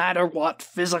shouldn't matter what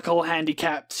physical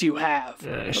handicaps you have.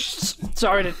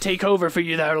 Sorry to take over for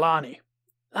you there, Lani.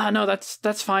 No,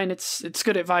 that's fine. It's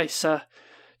good advice.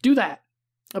 Do that.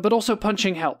 But also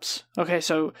punching helps. Okay,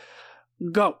 so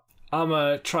go. I'm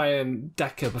gonna try and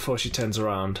deck her before she turns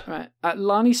around. Right. At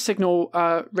Lani's signal,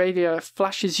 Raelia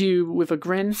flashes you with a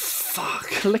grin,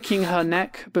 clicking her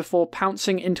neck before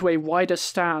pouncing into a wider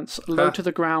stance, low to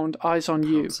the ground, eyes on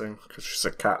you. because she's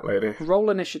a cat lady. Roll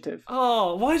initiative.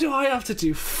 Oh, why do I have to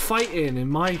do fighting in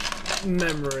my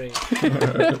memory?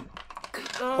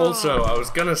 Also, I was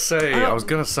gonna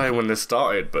say when this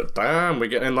started, but damn, we're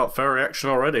getting a lot furry action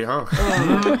already, huh?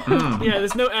 Yeah,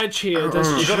 there's no edge here. There's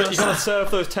You gotta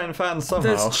serve those 10 fans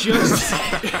somehow. There's just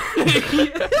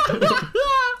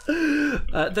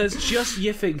there's just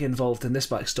yiffing involved in this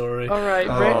backstory. All right.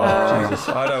 Jesus,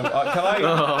 I don't. Can I?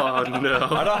 Oh no!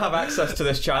 I don't have access to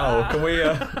this channel. Can we?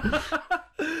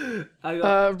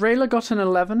 Rayla got an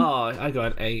 11. Oh, I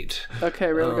got an 8. Okay,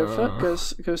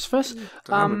 Rayla goes first.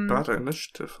 Bad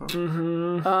initiative.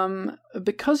 Huh?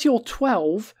 Because you're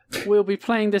 12, we'll be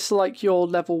playing this like you're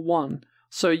level 1.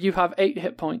 So you have 8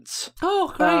 hit points.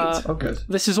 Oh, great. Oh, good.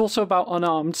 This is also about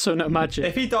unarmed, so no magic.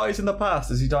 If he dies in the past,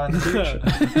 does he die in the future?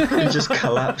 He just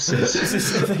collapses. This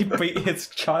is if they beat his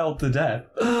child to death.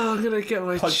 Oh, I'm gonna get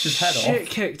my Punch his head shit off.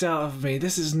 kicked out of me.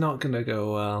 This is not gonna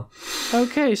go well.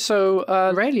 Okay, so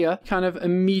Aurelia kind of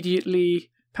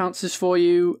immediately pounces for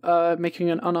you, making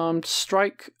an unarmed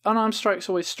strike. Unarmed strike's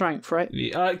always strength, right?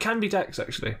 It can be dex,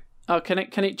 actually. Oh, can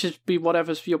it just be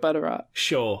whatever's you're better at?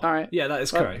 Sure. All right. Yeah, that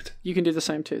is correct. You can do the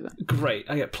same too then. Great.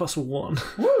 I get +1.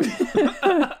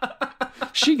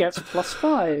 She gets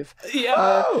 +5.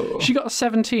 Yeah. She got a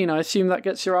 17. I assume that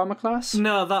gets your armor class.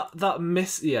 No, that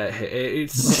miss. Yeah,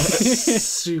 it's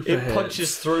super. It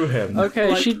punches through him. Okay,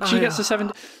 Like, she gets a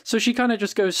 7. So she kind of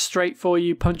just goes straight for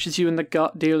you, punches you in the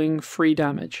gut, dealing 3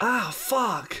 damage. Ah,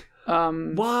 fuck.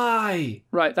 Why?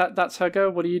 Right, that's her go.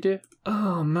 What do you do?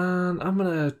 Oh man, I'm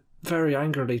gonna very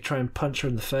angrily try and punch her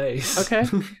in the face. Okay,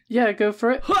 yeah, go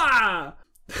for it. Ha!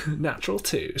 Natural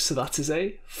 2, so that is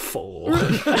a 4.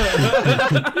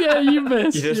 Yeah, you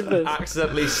miss. You just You miss.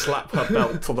 accidentally slap her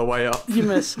belt on the way up. You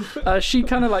miss. She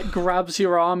kind of like grabs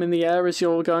your arm in the air as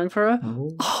you're going for her.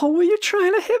 Oh, were you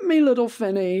trying to hit me, little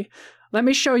Finny? Let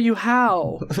me show you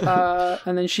how.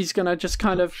 And then she's gonna just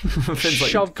kind of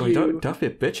shove you. Don't be a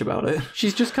bitch about it.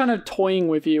 She's just kind of toying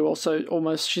with you. Also,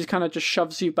 almost. She's kind of just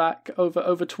shoves you back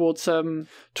over towards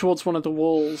one of the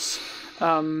walls.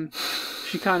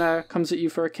 She kind of comes at you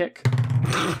for a kick.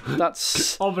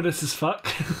 That's Ominous as fuck.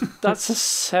 that's a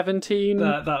 17.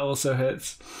 that also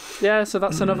hits. Yeah, so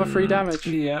that's another 3 damage.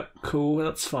 Yep, cool.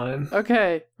 That's fine.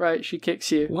 Okay, right. She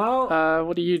kicks you. Well,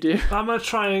 What do you do? I'm gonna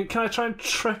try and. Can I try and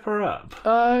trip her up?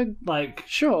 Like,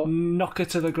 Sure. knock her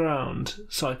to the ground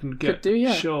so I can get. Could do,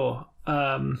 yeah. Sure.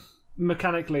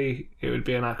 Mechanically, it would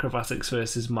be an acrobatics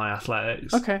versus my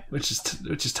athletics. Okay. Which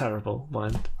is terrible.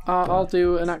 Mind. I'll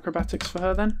do an acrobatics for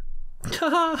her then.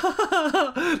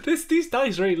 These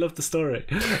dice really love the story.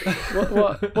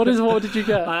 What did you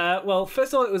get? Well,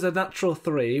 first of all, it was a natural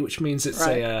 3, which means it's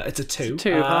Right. it's a 2.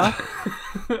 2, huh?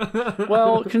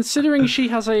 Well, considering she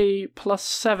has a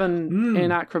 +7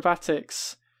 in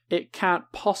acrobatics, it can't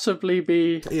possibly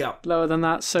be Yeah. lower than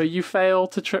that. So you fail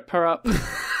to trip her up.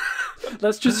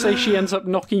 Let's just say she ends up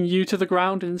knocking you to the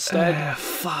ground instead.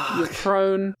 Fuck. You're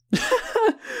prone.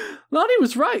 Lani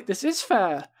was right. This is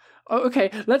fair. Oh,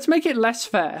 okay, let's make it less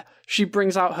fair. She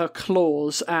brings out her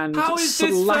claws and How is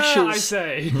slashes. this fair,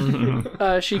 I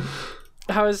say?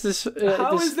 How is this?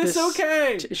 How is this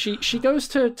okay? She goes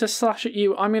to slash at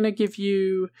you. I'm gonna give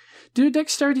you do a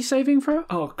dexterity saving throw.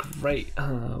 Oh, great.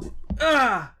 Oh,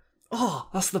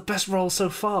 that's the best roll so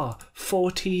far.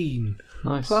 14.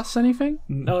 Nice. Plus anything?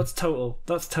 No, it's total.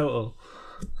 That's total.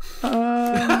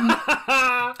 I'll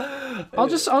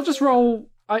just roll.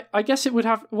 I guess it would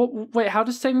have. Wait, how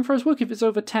does saving throws work? If it's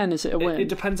over 10, is it a win? It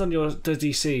depends on the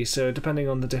DC, so depending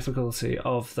on the difficulty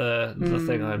of the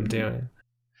thing I'm doing.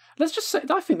 Let's just say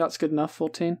I think that's good enough.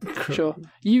 14. Sure.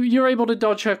 You're able to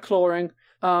dodge her clawing.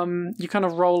 You kind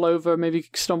of roll over, maybe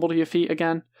stumble to your feet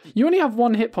again. You only have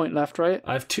 1 hit point left, right?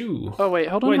 I have 2. Oh wait,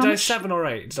 hold on. Wait, how did I have much? 7 or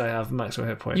 8? Did I have maximum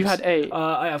hit points? You had 8.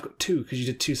 I have got 2 because you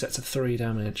did 2 sets of 3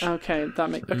 damage. Okay, that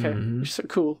makes so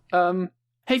cool.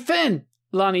 Hey Finn!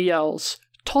 Lani yells,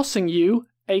 tossing you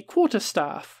a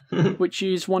quarterstaff, which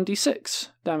use 1d6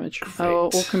 damage, or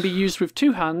can be used with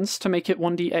 2 hands to make it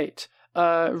 1d8.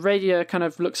 Radia kind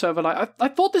of looks over like, I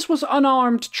thought this was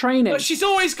unarmed training. But she's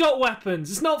always got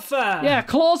weapons. It's not fair. Yeah,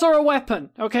 claws are a weapon.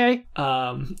 Okay,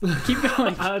 Keep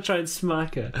going. I'll try and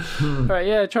smack her. all right.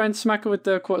 Yeah, try and smack her with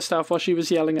the quarterstaff while she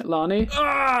was yelling at Lani.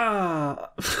 Ah!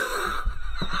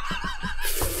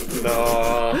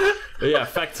 No. Yeah,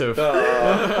 effective.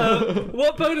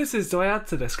 What bonuses do I add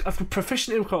to this? I'm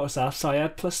proficient in quarterstaff, so I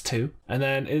add +2, and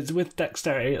then it's with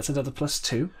dexterity. That's another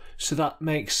 +2. So that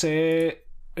makes it,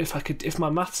 if my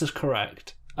maths is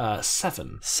correct,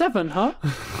 7. 7, huh?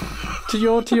 to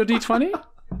your d20?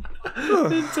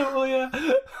 In total, yeah.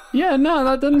 Yeah, no,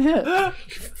 that doesn't hit.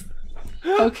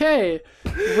 Okay,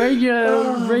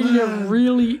 Radia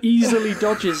really easily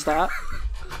dodges that.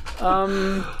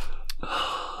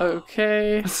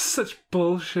 Okay. Such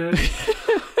bullshit.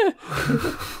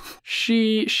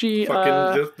 She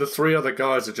Fucking the 3 other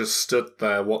guys are just stood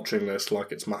there watching this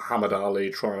like it's Muhammad Ali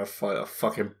trying to fight a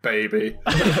fucking baby.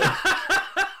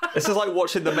 This is like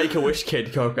watching the Make-A-Wish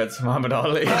kid go against Muhammad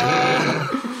Ali.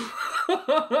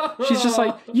 she's just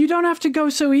like, you don't have to go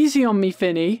so easy on me,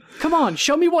 Finny. Come on,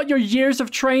 show me what your years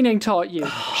of training taught you.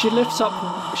 She lifts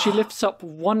up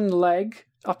one leg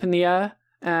up in the air,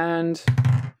 and...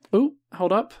 Ooh,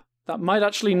 hold up. That might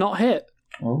actually not hit.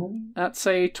 Oh. That's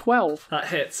a 12. That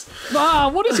hits.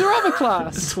 What is your other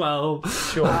class?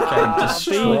 12. Sure, game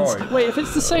destroyed. Beans. Wait, if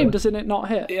it's the same, doesn't it not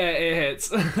hit? Yeah, it hits.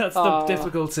 That's the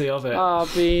difficulty of it.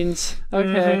 Beans.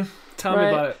 Okay. Tell me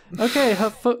about it. Okay, her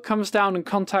foot comes down and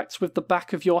contacts with the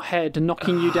back of your head,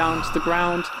 knocking you down to the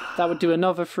ground. That would do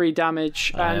another 3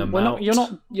 damage. And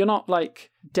you're not like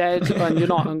dead and you're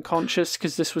not unconscious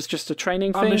because this was just a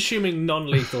training thing. I'm assuming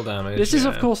non-lethal damage. This is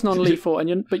of course non-lethal, and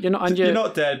you're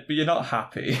not dead, but you're not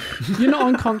happy. You're not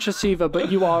unconscious either,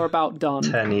 but you are about done.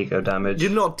 10 ego damage.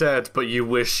 You're not dead, but you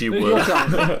wish you were.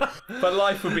 But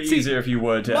life would be easier if you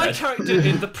were dead. My character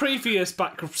in the previous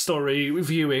backstory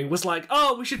viewing was like,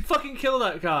 "Oh, we should fucking kill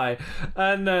that guy,"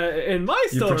 and in my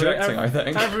story, You're projecting, I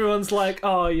think. Everyone's like,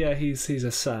 "Oh yeah, he's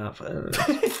a sap."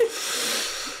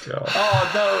 God.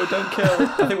 Oh no, don't kill.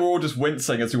 I think we're all just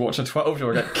wincing as we watch a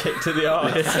 12-year-old get kicked in the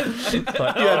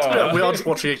arse. We are just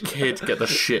watching a kid get the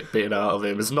shit beaten out of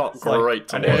him. It's not great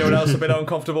to And watch. anyone else have been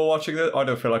uncomfortable watching this? I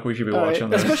don't feel like we should be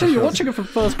watching this. Especially you're watching it from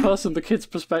first person, the kid's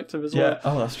perspective as well. Yeah,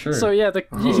 oh, that's true. So yeah,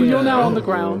 you're now on the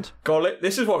ground.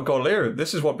 This is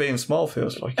what being small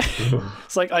feels like.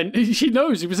 It's like she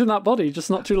knows he was in that body just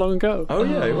not too long ago. Oh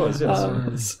yeah, he was.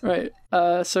 Yes. Right.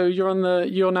 So you're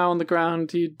now on the ground.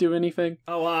 Do you do anything?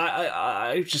 Oh,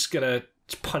 I'm just gonna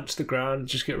punch the ground,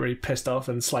 just get really pissed off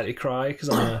and slightly cry because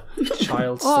I'm a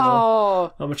child still.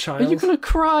 Oh, I'm a child. Are you gonna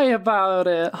cry about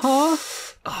it, huh? Oh,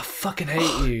 I fucking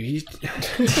hate you.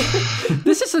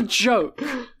 This is a joke.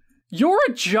 You're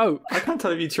a joke. I can't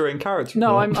tell if you two are in character.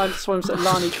 No, I'm saying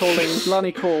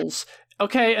Lani calls.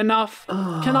 Okay, enough.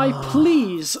 Can I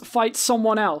please fight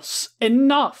someone else?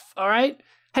 Enough, alright?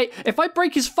 Hey, if I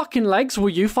break his fucking legs, will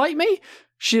you fight me?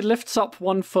 She lifts up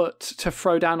one foot to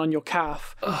throw down on your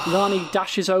calf. Lani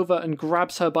dashes over and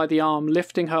grabs her by the arm,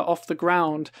 lifting her off the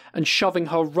ground and shoving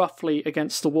her roughly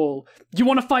against the wall. You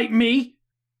want to fight me?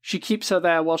 She keeps her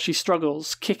there while she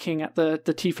struggles, kicking at the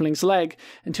tiefling's leg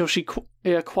until she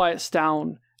quiets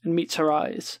down and meets her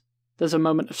eyes. There's a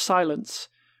moment of silence.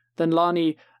 Then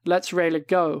Lani lets Raylia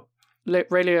go.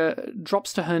 Raylia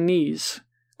drops to her knees,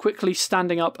 quickly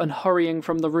standing up and hurrying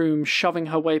from the room, shoving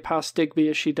her way past Digby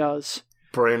as she does.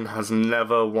 Bryn has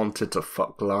never wanted to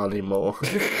fuck Lani more.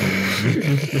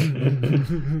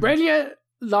 Raylia,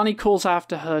 Lani calls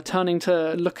after her, turning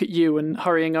to look at you and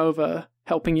hurrying over,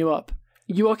 helping you up.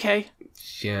 You okay?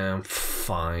 Yeah, I'm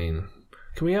fine.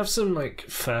 Can we have some,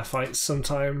 fair fights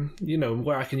sometime?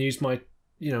 Where I can use my,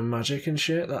 magic and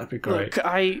shit? That'd be great. Look,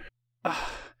 I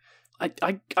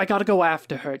gotta go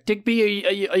after her.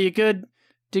 Digby, are you good?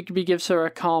 Digby gives her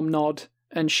a calm nod,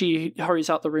 and she hurries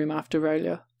out the room after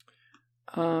Raylia.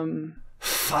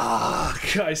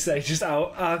 Fuck, I say, just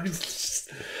out. This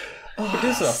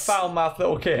is a foul-mouthed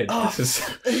little kid.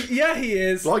 Yeah, he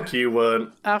is. Like you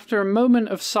weren't. After a moment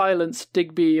of silence,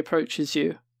 Digby approaches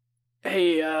you.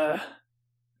 Hey,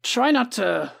 try not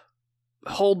to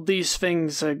hold these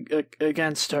things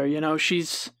against her,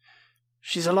 she's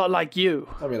a lot like you.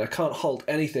 I mean, I can't hold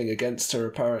anything against her,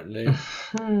 apparently.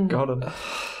 Got him.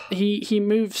 He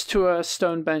moves to a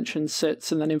stone bench and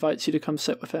sits, and then invites you to come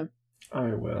sit with him.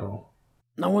 I will.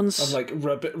 No one's... I'm,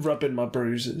 rubbing my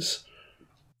bruises.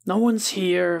 No one's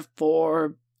here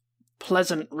for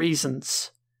pleasant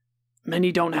reasons.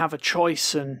 Many don't have a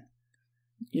choice, and,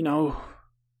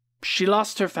 she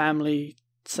lost her family,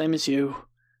 same as you.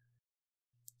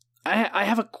 I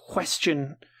have a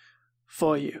question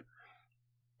for you.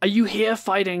 Are you here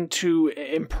fighting to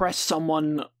impress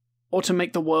someone or to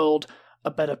make the world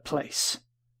a better place?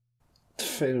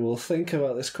 Finn will think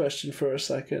about this question for a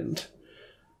second.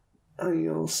 And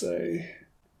you'll say,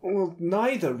 well,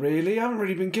 neither, really. I haven't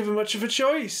really been given much of a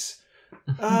choice.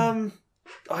 I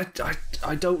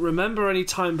don't remember any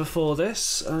time before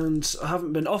this, and I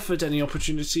haven't been offered any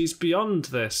opportunities beyond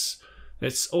this.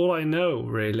 It's all I know,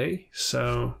 really.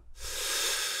 So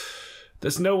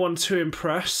there's no one to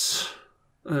impress,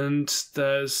 and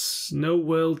there's no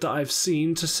world that I've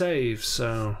seen to save,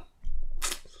 so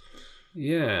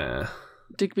yeah.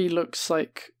 Digby looks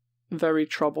very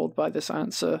troubled by this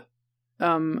answer.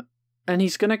 And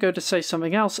he's going to go to say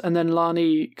something else, and then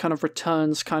Lani kind of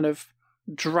returns, kind of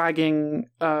dragging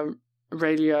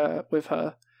Raylia with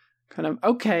her. Kind of,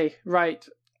 okay, right,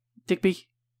 Digby,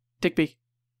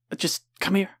 just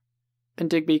come here. And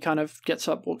Digby kind of gets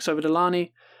up, walks over to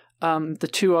Lani. The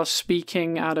two are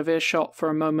speaking out of earshot for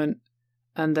a moment,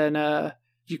 and then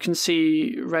you can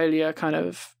see Raylia kind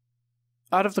of,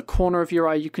 out of the corner of your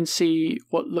eye, you can see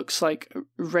what looks like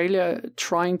Raylia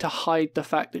trying to hide the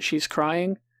fact that she's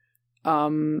crying.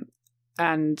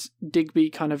 and Digby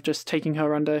kind of just taking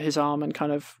her under his arm and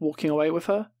kind of walking away with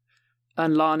her.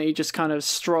 And Lani just kind of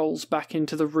strolls back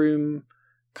into the room,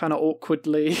 kind of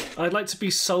awkwardly. I'd like to be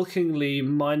sulkingly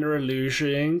minor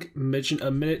illusioning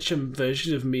a miniature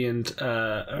version of me and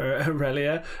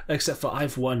Aurelia, except for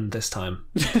I've won this time.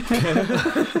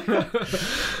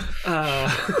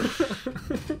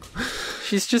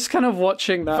 She's just kind of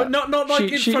watching that. But not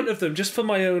like in front of them, just for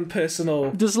my own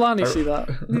personal... Does Lani see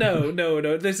that?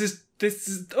 No. This is.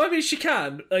 I mean, she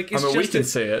can. Like, it's we can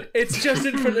see it. It's just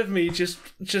in front of me. Just.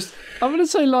 I'm gonna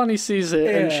say Lani sees it,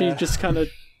 and she just kind of.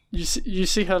 You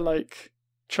see her like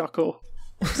chuckle.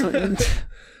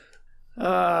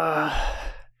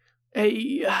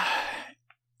 Hey,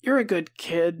 you're a good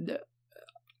kid.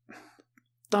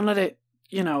 Don't let it.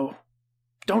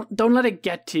 Don't let it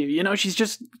get to you. She's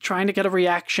just trying to get a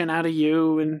reaction out of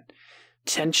you, and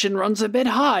tension runs a bit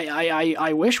high.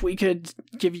 I wish we could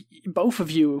give both of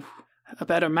you a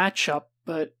better matchup,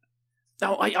 but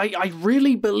no, I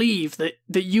really believe that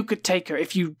you could take her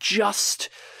if you just,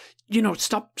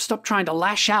 stop trying to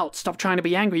lash out, stop trying to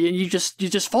be angry, and you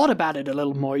just thought about it a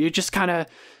little more. You just kind of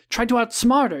tried to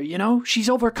outsmart her. She's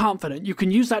overconfident. You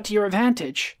can use that to your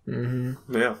advantage.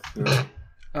 Mm-hmm. Yeah.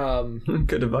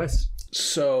 Good advice.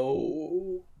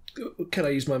 So, can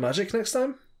I use my magic next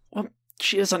time? Well,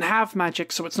 she doesn't have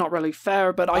magic, so it's not really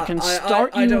fair, but I can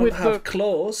start you I don't with have the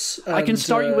claws. I can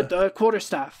start you with the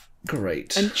quarterstaff.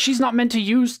 Great. And she's not meant to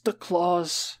use the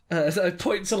claws. I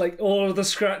point to like all of the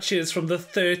scratches from the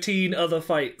 13 other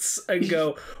fights and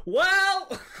go,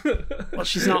 well... Well,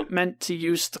 she's not meant to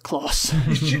use the claws.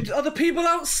 Are the people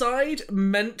outside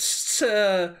meant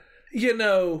to,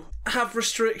 have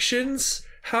restrictions?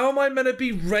 How am I meant to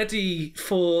be ready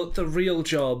for the real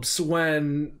jobs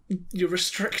when you're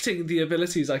restricting the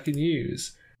abilities I can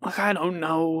use? Look, I don't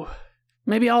know.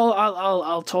 Maybe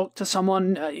I'll talk to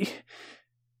someone.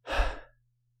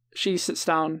 She sits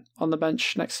down on the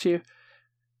bench next to you.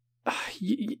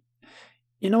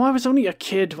 I was only a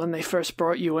kid when they first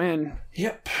brought you in.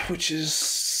 Yep, which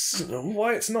is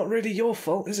why it's not really your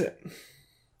fault, is it?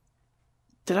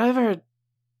 Did I ever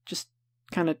just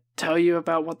kind of tell you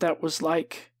about what that was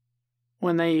like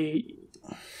when they,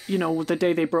 the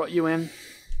day they brought you in?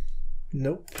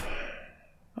 Nope.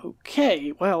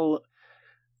 Okay, well,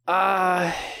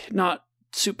 not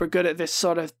super good at this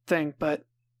sort of thing, but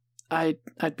I'd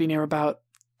been here about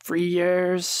 3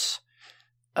 years.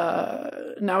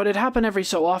 Now it'd happen every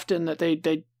so often that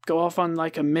they'd go off on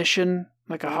like a mission,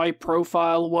 like a high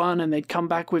profile one, and they'd come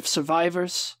back with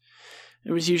survivors.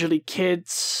 It was usually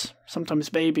kids, sometimes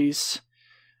babies.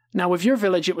 Now with your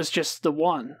village, it was just the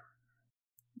one.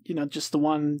 Just the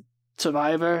one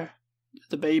survivor,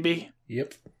 the baby.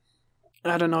 Yep.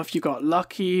 I don't know if you got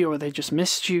lucky or they just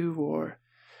missed you or...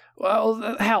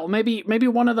 Well, hell, maybe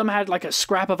one of them had like a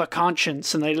scrap of a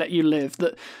conscience and they let you live.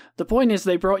 The point is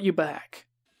they brought you back.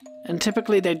 And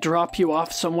typically they drop you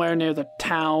off somewhere near the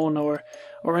town or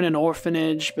in an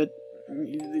orphanage, but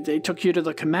they took you to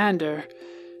the commander.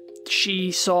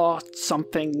 She saw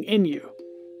something in you.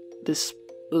 This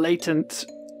latent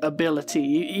ability,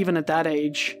 even at that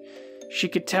age. She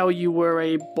could tell you were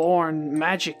a born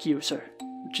magic user,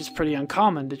 which is pretty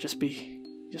uncommon to just be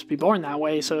born that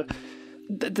way, so...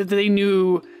 They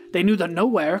knew that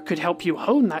nowhere could help you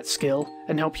hone that skill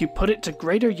and help you put it to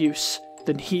greater use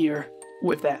than here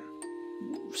with them.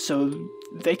 So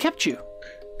they kept you.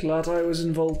 Glad I was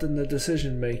involved in the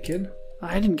decision making.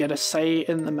 I didn't get a say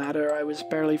in the matter. I was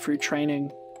barely through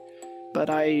training, but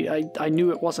I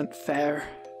knew it wasn't fair.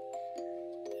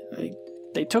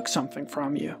 They took something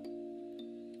from you.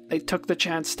 They took the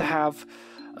chance to have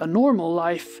a normal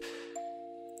life.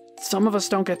 Some of us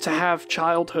don't get to have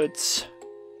childhoods.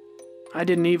 I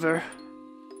didn't either.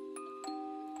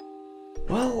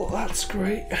 Well, that's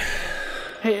great.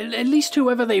 Hey, at least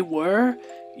whoever they were,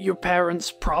 your parents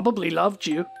probably loved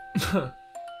you.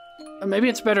 Maybe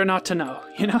it's better not to know,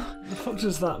 What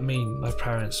does that mean? My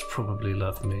parents probably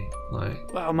loved me.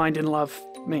 Well, mine didn't love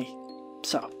me,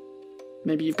 so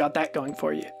maybe you've got that going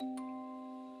for you.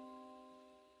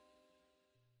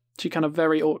 She kind of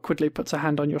very awkwardly puts a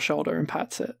hand on your shoulder and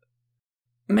pats it.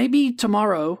 Maybe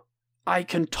tomorrow I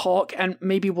can talk and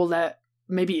maybe we'll let...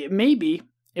 Maybe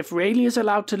if Rayleigh is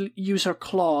allowed to use her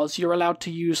claws, you're allowed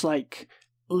to use, like,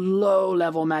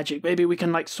 low-level magic. Maybe we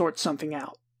can, like, sort something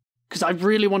out. Because I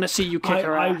really want to see you kick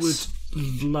her ass. I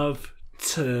would love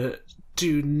to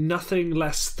do nothing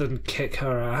less than kick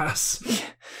her ass.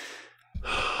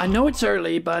 I know it's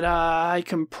early, but I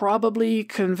can probably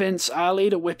convince Ali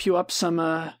to whip you up some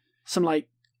like...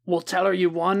 We'll tell her you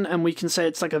won, and we can say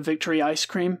it's like a victory ice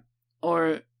cream.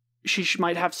 Or she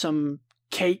might have some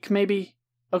cake, maybe.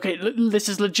 okay, this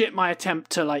is legit my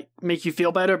attempt to, like, make you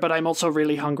feel better, but I'm also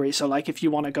really hungry, so, like, if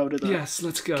you want to go to the Yes,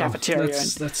 let's go. cafeteria.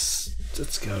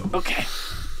 Let's go. Okay,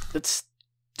 let's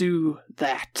do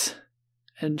that.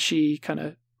 And she kind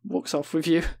of walks off with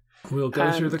you. We'll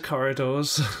go through the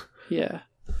corridors. Yeah.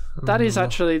 That is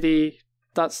actually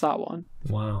that's that one.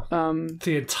 Wow.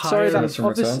 The entire sorry, That's from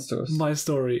returns to us. my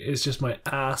story is just my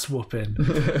ass whooping.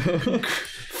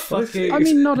 Fucking I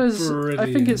mean, not as... brilliant.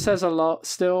 I think it says a lot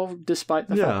still, despite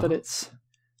the Yeah. fact that it's...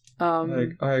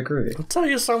 I agree. I'll tell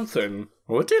you something.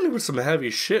 We're dealing with some heavy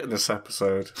shit in this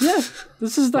episode. Yeah,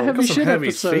 this is the We've heavy got some shit heavy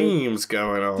episode. themes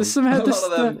going on. There's some A this,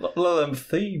 lot of them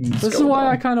themes. this is going why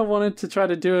I on. kind of wanted to try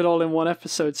to do it all in one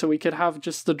episode, so we could have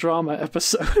just the drama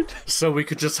episode. So we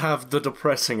could just have the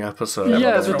depressing episode.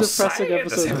 Yeah, Everyone's the real depressing sad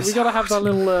this episode. We gotta have that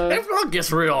little... Everyone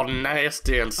gets real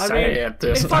nasty and I sad mean,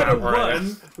 this if I'd have time, right?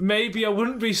 won, maybe I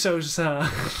wouldn't be so sad.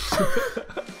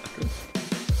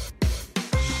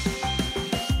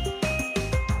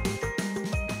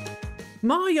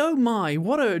 My oh my,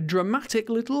 what a dramatic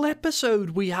little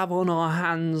episode we have on our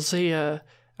hands here.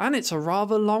 And it's a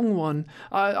rather long one.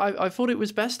 I thought it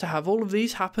was best to have all of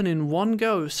these happen in one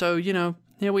go, so, you know,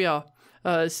 here we are.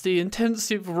 It's the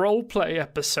intensive roleplay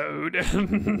episode.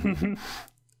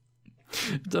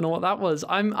 Don't know what that was.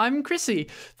 I'm Chrissy.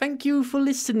 Thank you for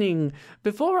listening.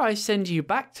 Before I send you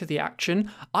back to the action,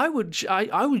 I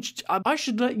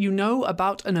should let you know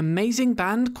about an amazing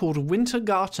band called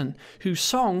Wintergarten, whose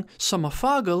song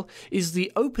Sommerfagel is the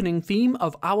opening theme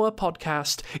of our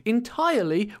podcast,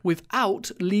 entirely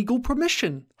without legal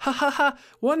permission. Ha ha ha.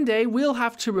 One day we'll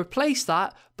have to replace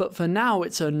that, but for now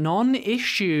it's a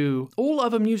non-issue. All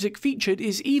other music featured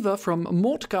is either from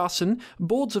Mort Garson,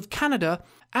 Boards of Canada,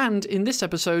 and in this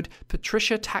episode,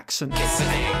 Patricia Taxon,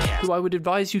 who I would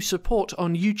advise you support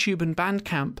on YouTube and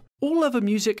Bandcamp. All other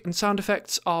music and sound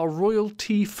effects are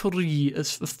royalty-free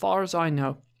as far as I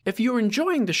know. If you're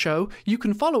enjoying the show, you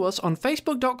can follow us on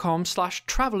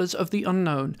facebook.com/Travelers of the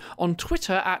Unknown, on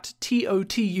Twitter at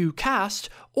TOTUcast,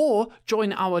 or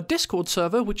join our Discord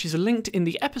server, which is linked in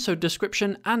the episode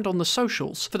description and on the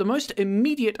socials, for the most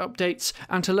immediate updates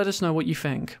and to let us know what you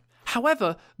think.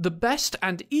 However, the best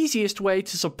and easiest way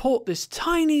to support this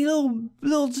tiny little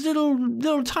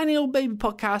tiny little baby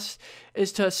podcast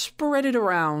is to spread it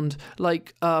around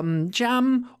like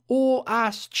jam or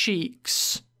ass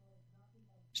cheeks.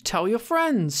 Tell your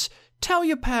friends, tell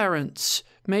your parents.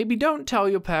 Maybe don't tell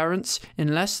your parents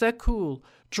unless they're cool.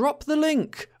 Drop the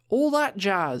link, all that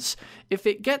jazz. If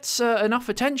it gets enough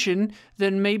attention,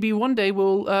 then maybe one day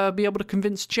we'll be able to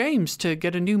convince James to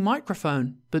get a new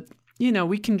microphone. But you know,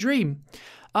 we can dream.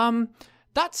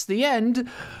 That's the end.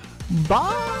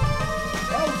 Bye!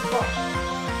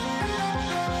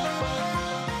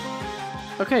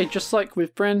 Okay, just like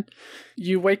with Bryn,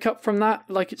 you wake up from that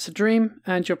like it's a dream,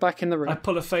 and you're back in the room. I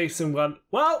pull a face and went,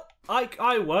 well,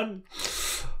 I won.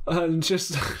 And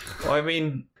just... I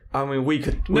mean, we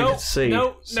could see.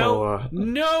 No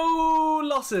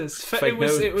losses. Fake it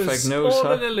was fake news, all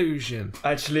huh? an illusion.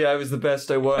 Actually, I was the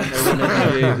best. I won.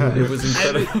 It was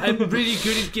incredible. I'm really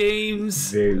good at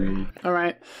games. Very. All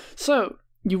right, so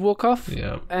you walk off,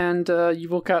 Yeah. and you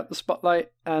walk out the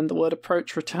spotlight, and the word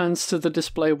approach returns to the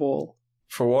display wall.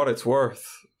 For what it's worth,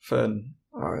 Finn,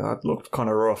 that looked kind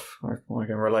of rough. I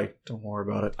can relate. Don't worry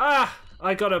about it.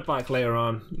 I got it back later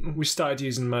on. We started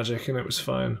using magic and it was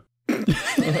fine.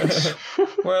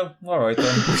 Well, all right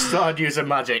then. We started using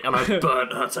magic and I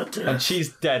burnt her to death. And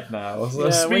she's dead now. So. Yeah,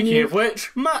 when Speaking you- of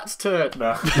which, Matt's turn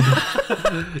now.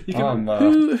 Oh,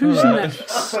 man. Who's All right.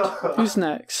 next? Who's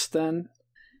next then?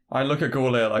 I look at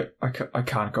Golair like, I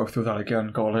can't go through that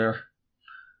again, Golair.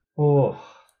 Oh,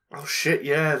 Oh shit,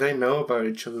 yeah, they know about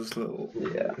each other's little...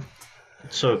 yeah.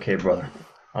 It's okay, brother.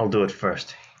 I'll do it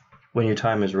first. When your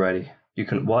time is ready, you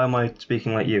can... Why am I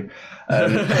speaking like you?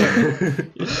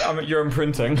 You're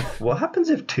imprinting. What happens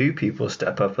if two people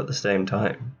step up at the same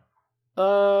time?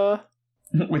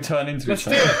 We turn into Let's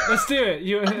each do other. it. Let's do it.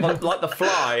 You... Like the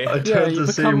fly. I turned you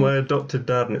to see become- my adopted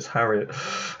dad, and it's Harriet.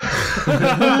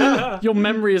 Your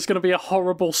memory is going to be a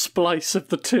horrible splice of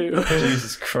the two.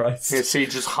 Jesus Christ. You see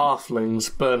just halflings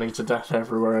burning to death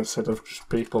everywhere instead of just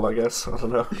people, I guess. I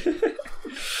don't know.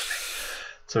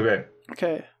 It's okay.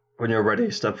 Okay, When you're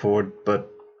ready, step forward, but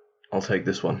I'll take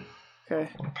this one. okay.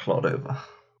 I'll plod over.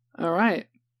 All right.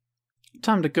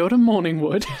 Time to go to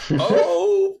Morningwood.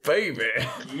 Oh, baby.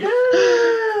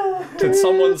 Yeah. Did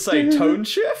someone say tone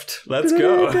shift? Let's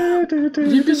go.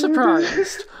 You'd be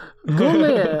surprised.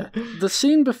 Golair, the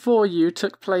scene before you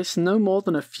took place no more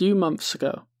than a few months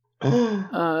ago.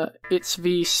 It's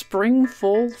the Spring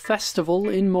Fall Festival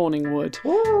in Morningwood,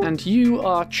 and you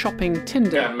are chopping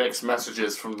tinder. Yeah, mixed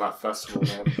messages from that festival,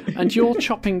 man. And you're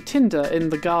chopping tinder in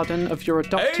the garden of your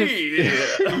adoptive.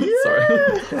 Sorry.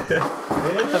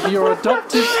 Of your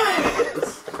adoptive.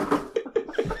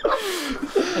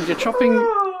 And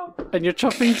you're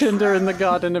chopping tinder in the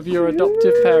garden of your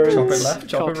adoptive parents' Chop it left,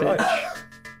 chop it cottage. right.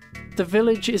 The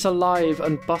village is alive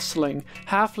and bustling.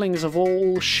 Halflings of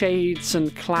all shades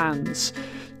and clans.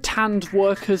 Tanned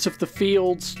workers of the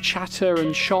fields chatter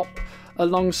and shop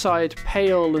alongside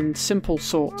pale and simple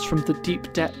sorts from the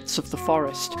deep depths of the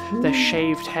forest, their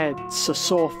shaved heads a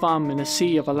sore thumb in a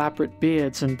sea of elaborate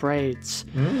beards and braids.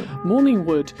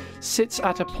 Morningwood sits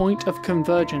at a point of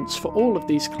convergence for all of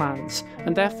these clans,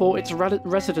 and therefore its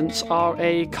residents are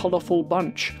a colourful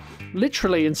bunch.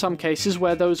 Literally, in some cases,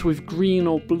 where those with green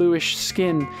or bluish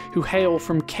skin who hail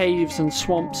from caves and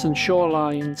swamps and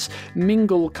shorelines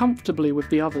mingle comfortably with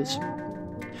the others.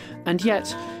 And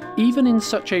yet, even in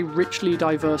such a richly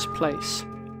diverse place,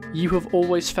 you have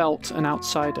always felt an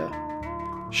outsider.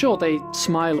 Sure, they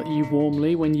smile at you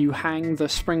warmly when you hang the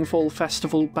Springfall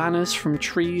Festival banners from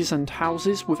trees and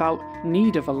houses without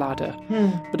need of a ladder,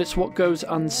 but it's what goes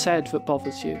unsaid that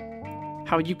bothers you.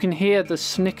 How you can hear the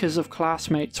snickers of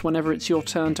classmates whenever it's your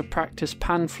turn to practice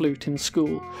pan flute in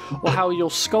school, or how you're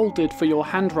scolded for your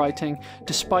handwriting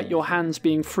despite your hands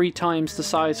being 3 times the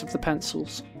size of the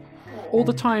pencils. All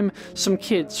the time, some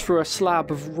kids threw a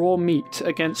slab of raw meat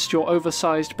against your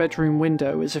oversized bedroom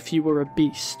window as if you were a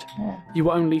beast. You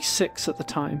were only 6 at the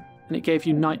time, and it gave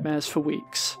you nightmares for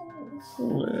weeks.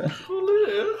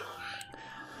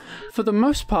 For the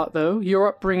most part, though, your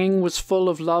upbringing was full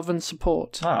of love and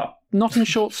support. Not in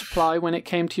short supply when it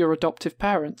came to your adoptive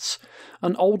parents.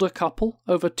 An older couple,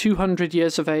 over 200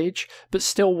 years of age, but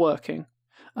still working.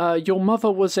 Your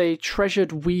mother was a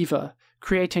treasured weaver,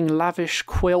 creating lavish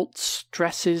quilts,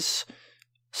 dresses,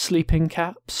 sleeping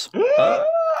caps.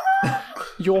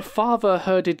 Your father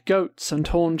herded goats and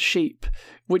horned sheep,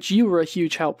 which you were a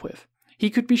huge help with. He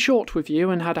could be short with you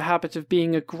and had a habit of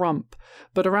being a grump,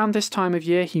 but around this time of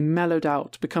year he mellowed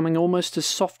out, becoming almost as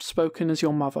soft-spoken as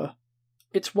your mother.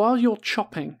 It's while you're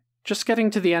chopping, just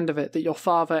getting to the end of it, that your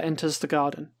father enters the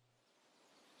garden.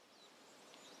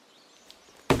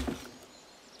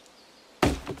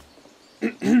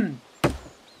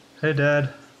 Hey, Dad.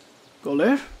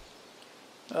 Golly?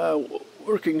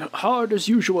 Working hard as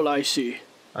usual, I see.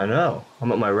 I know.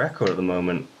 I'm at my record at the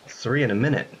moment. 3 in a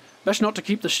minute. Best not to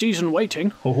keep the season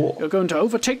waiting. Oh. You're going to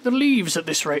overtake the leaves at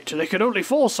this rate. They could only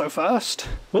fall so fast.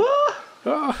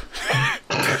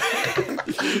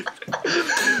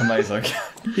 Amazing.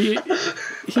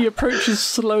 He approaches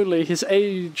slowly, his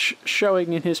age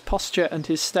showing in his posture and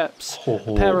his steps.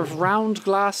 A pair of round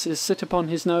glasses sit upon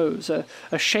his nose,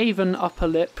 a shaven upper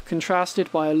lip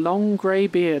contrasted by a long grey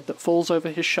beard that falls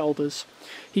over his shoulders.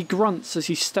 He grunts as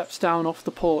he steps down off the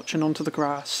porch and onto the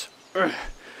grass.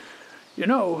 You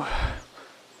know,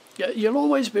 you'll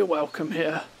always be welcome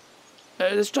here.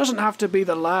 This doesn't have to be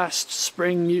the last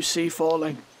spring you see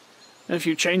falling. If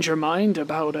you change your mind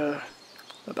about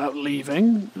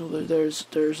leaving, there's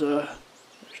I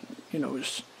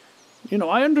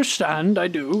understand, I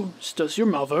do. As does your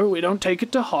mother. We don't take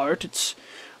it to heart. It's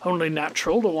only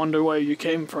natural to wonder where you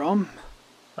came from.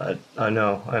 I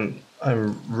know.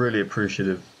 I'm really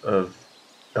appreciative of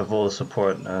all the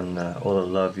support and all the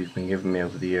love you've been giving me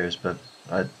over the years, but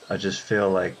I just feel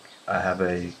like I have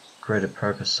a greater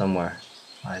purpose somewhere.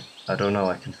 I don't know.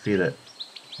 I can feel it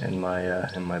in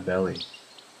my belly.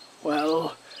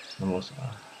 Well, almost.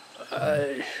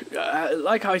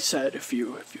 Like I said, if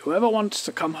you ever want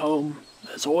to come home,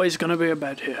 there's always going to be a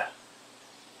bed here.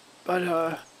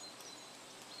 But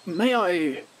may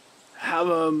I have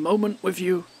a moment with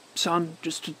you, son,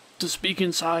 just to speak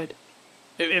inside?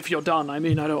 If you're done, I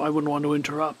mean, I wouldn't want to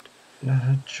interrupt.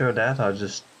 Sure, Dad. I'll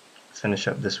just finish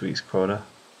up this week's quota.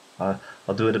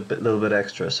 I'll do it a little bit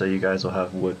extra, so you guys will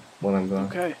have wood when I'm gone.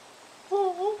 Okay.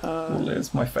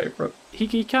 It's my favourite.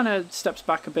 He kind of steps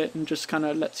back a bit and just kind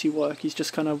of lets you work. He's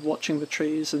just kind of watching the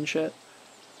trees and shit.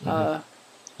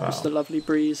 Just the lovely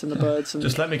breeze and the birds. And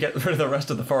just let me get rid of the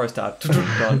rest of the forest, Dad.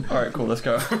 Done. All right, cool. Let's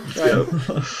go. Right.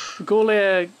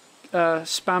 Gaulier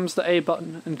spams the A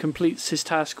button and completes his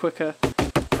task quicker.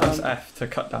 Press F to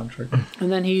cut down tree.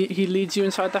 And then he leads you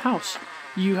inside the house.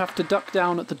 You have to duck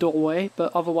down at the doorway,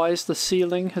 but otherwise the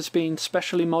ceiling has been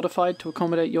specially modified to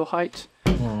accommodate your height.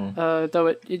 Though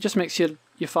it just makes your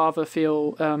father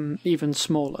feel even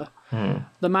smaller.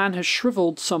 The man has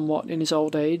shriveled somewhat in his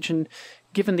old age, and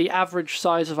given the average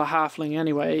size of a halfling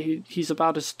anyway, he's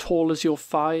about as tall as your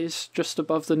thighs, just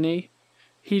above the knee.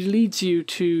 He leads you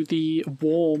to the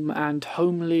warm and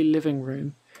homely living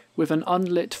room, with an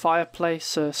unlit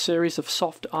fireplace, a series of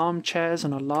soft armchairs,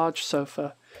 and a large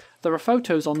sofa. There are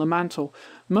photos on the mantel,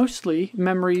 mostly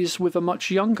memories with a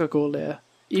much younger Gorlier.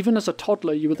 Even as a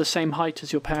toddler, you were the same height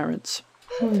as your parents.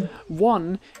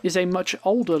 One is a much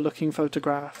older-looking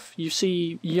photograph. You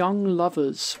see young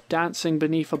lovers dancing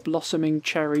beneath a blossoming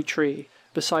cherry tree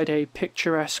beside a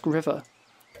picturesque river.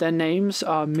 Their names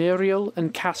are Muriel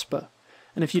and Caspar,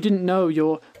 and if you didn't know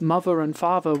your mother and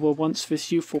father were once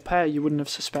this youthful pair, you wouldn't have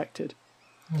suspected.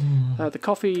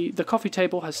 The coffee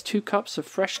table has 2 cups of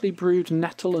freshly brewed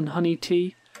nettle and honey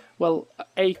tea. Well,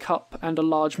 a cup and a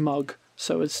large mug,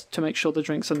 so as to make sure the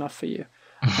drink's enough for you.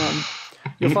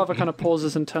 Your father kind of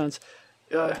pauses and turns.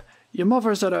 Your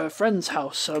mother's at a friend's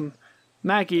house,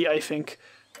 Maggie, I think.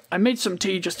 I made some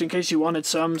tea just in case you wanted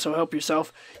some, so help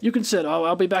yourself. You can sit.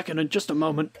 I'll be back in just a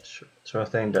moment. Sure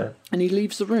thing, Dad. And he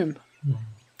leaves the room.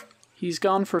 He's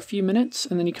gone for a few minutes,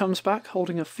 and then he comes back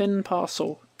holding a thin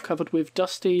parcel covered with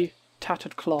dusty,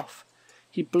 tattered cloth.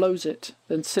 He blows it,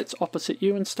 then sits opposite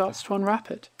you and starts to unwrap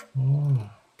it.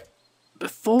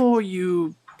 Before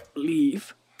you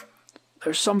leave,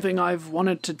 there's something I've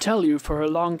wanted to tell you for a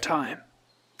long time.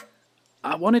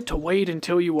 I wanted to wait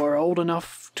until you are old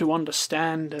enough to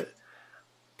understand.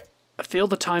 I feel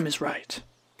the time is right.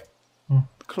 The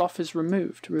cloth is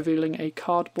removed, revealing a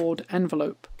cardboard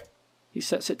envelope. He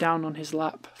sets it down on his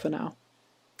lap for now.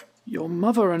 Your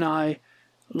mother and I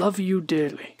love you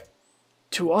dearly.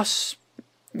 To us,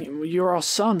 you're our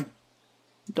son.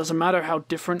 It doesn't matter how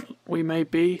different we may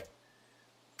be.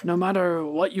 No matter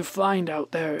what you find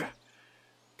out there,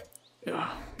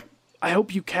 I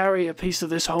hope you carry a piece of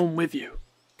this home with you.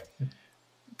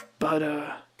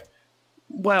 But,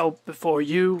 well, before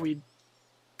we'd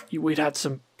had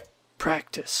some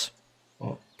practice.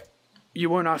 Oh. You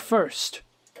weren't our first.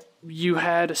 You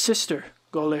had a sister,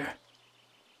 Gorlier.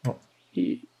 Oh.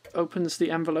 He opens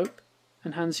the envelope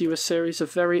and hands you a series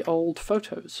of very old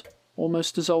photos,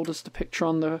 almost as old as the picture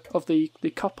of the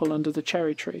couple under the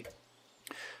cherry tree.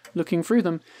 Looking through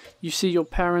them, you see your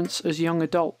parents as young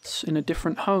adults in a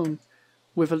different home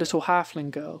with a little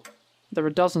halfling girl. There are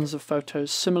dozens of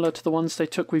photos similar to the ones they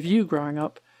took with you growing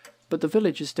up, but the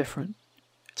village is different.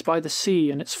 It's by the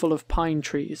sea and it's full of pine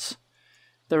trees.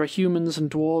 There are humans and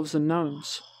dwarves and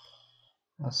gnomes.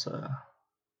 That's a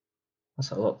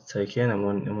lot to take in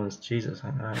one's Jesus.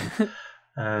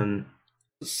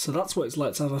 So that's what it's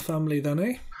like to have a family then,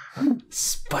 eh?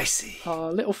 Spicy.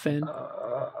 Little Finn.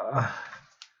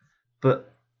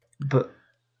 But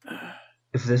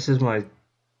if this is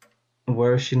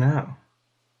where is she now?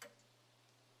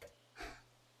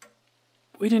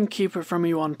 We didn't keep her from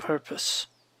you on purpose.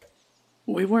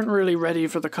 We weren't really ready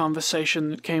for the conversation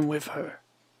that came with her.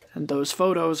 And those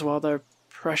photos, while they're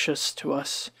precious to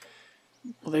us,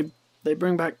 well, they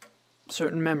bring back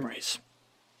certain memories.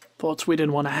 Thoughts we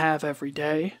didn't want to have every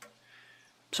day.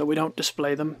 So we don't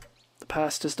display them. The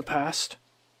past is the past.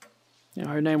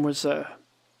 Her name was,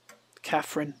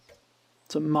 Catherine.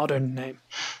 It's a modern name.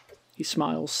 He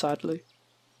smiles sadly.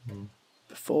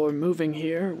 Before moving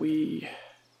here,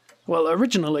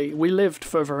 originally we lived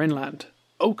further inland,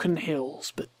 Oaken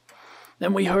Hills, but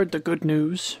then we heard the good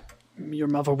news your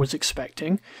mother was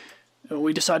expecting.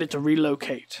 We decided to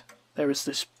relocate. There is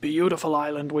this beautiful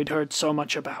island we'd heard so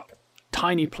much about.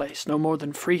 Tiny place, no more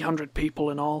than 300 people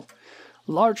in all.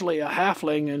 Largely a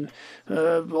halfling and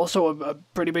also a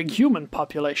pretty big human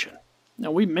population. Now,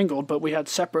 we mingled, but we had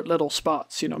separate little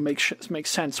spots, makes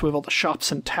sense with all the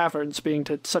shops and taverns being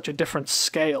to such a different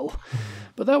scale.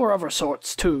 But there were other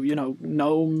sorts, too,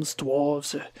 gnomes,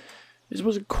 dwarves. It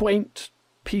was a quaint,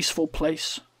 peaceful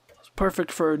place. It was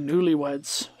perfect for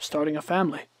newlyweds starting a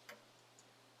family.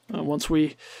 Once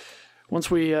we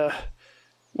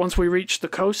reached the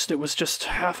coast, it was just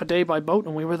half a day by boat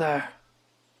and we were there.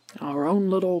 Our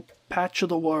own little patch of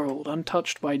the world,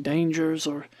 untouched by dangers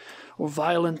or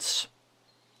violence.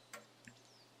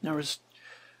 There was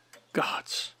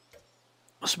gods.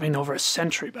 Must have been over a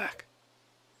century back.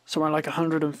 Somewhere like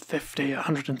 150,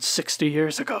 160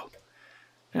 years ago.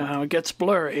 It gets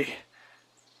blurry.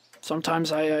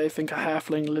 Sometimes I think a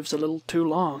halfling lives a little too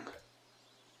long.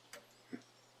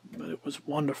 But it was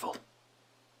wonderful.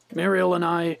 Muriel and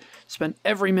I spent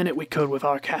every minute we could with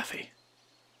our Kathy.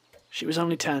 She was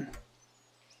only 10.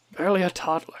 Barely a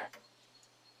toddler.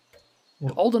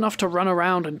 Old enough to run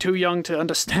around and too young to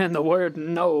understand the word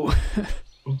no.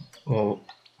 Well,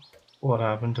 what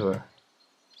happened to her?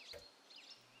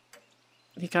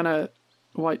 He kind of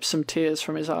wipes some tears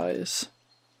from his eyes.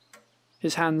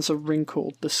 His hands are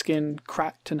wrinkled, the skin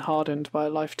cracked and hardened by a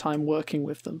lifetime working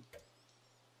with them.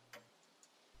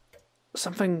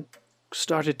 something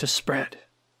started to spread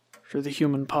through the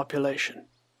human population.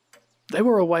 They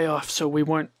were a way off, so we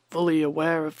weren't fully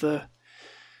aware of the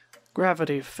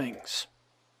gravity of things.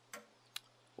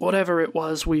 Whatever it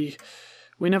was, we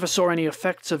never saw any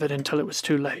effects of it until it was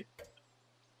too late.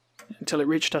 Until it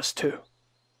reached us too.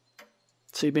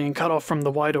 See, being cut off from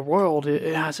the wider world,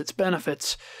 it has its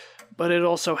benefits, but it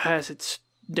also has its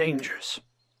dangers.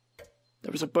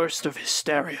 There was a burst of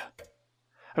hysteria.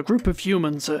 A group of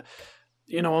humans, a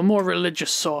more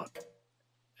religious sort.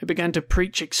 They began to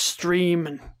preach extreme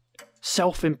and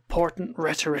self-important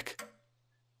rhetoric,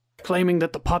 claiming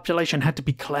that the population had to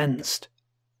be cleansed,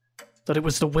 that it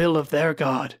was the will of their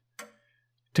god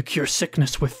to cure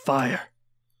sickness with fire.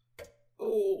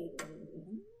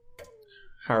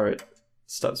 Harriet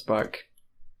steps back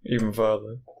even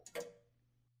further.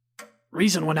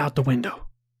 Reason went out the window.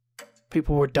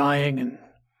 People were dying, and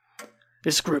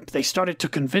this group, they started to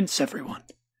convince everyone.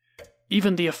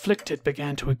 Even the afflicted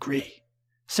began to agree,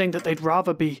 saying that they'd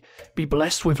rather be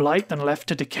blessed with light than left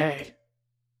to decay.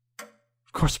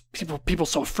 Of course, people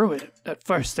saw through it. At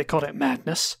first, they called it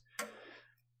madness.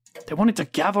 They wanted to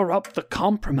gather up the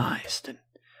compromised and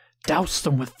douse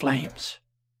them with flames.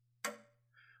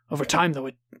 Over time, though,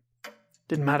 it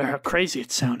didn't matter how crazy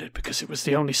it sounded, because it was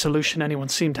the only solution anyone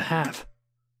seemed to have.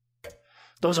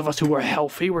 Those of us who were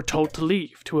healthy were told to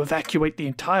leave, to evacuate the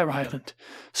entire island,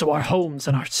 so our homes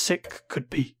and our sick could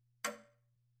be.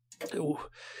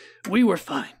 We were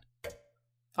fine.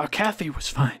 Our Kathy was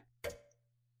fine.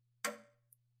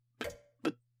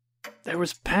 But there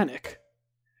was panic.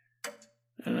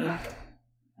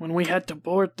 When we had to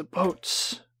board the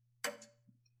boats,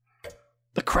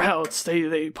 the crowds,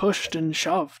 they pushed and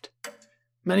shoved.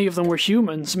 Many of them were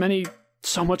humans, many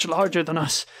so much larger than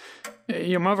us.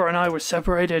 Your mother and I were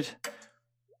separated.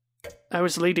 I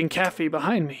was leading Kathy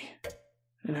behind me,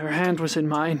 and her hand was in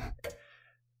mine.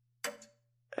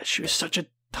 She was such a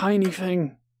tiny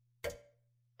thing.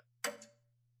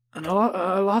 And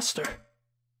I lost her.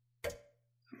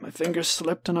 My fingers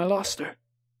slipped and I lost her.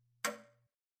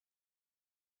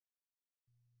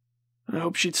 I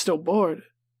hoped she'd still board.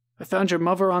 I found your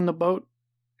mother on the boat,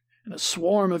 in a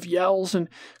swarm of yells and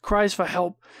cries for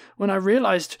help. When I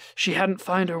realized she hadn't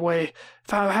found her way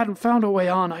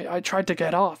on, I tried to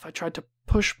get off. I tried to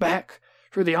push back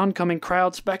through the oncoming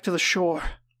crowds back to the shore.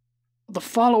 The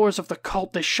followers of the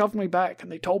cult, they shoved me back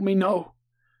and they told me no.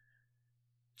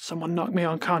 Someone knocked me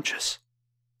unconscious.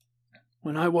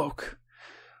 When I woke,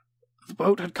 the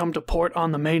boat had come to port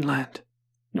on the mainland.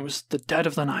 It was the dead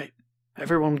of the night.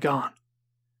 Everyone gone.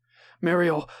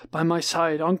 Muriel by my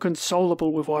side,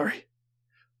 unconsolable with worry.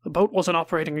 The boat wasn't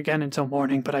operating again until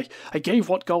morning, but I gave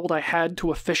what gold I had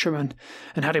to a fisherman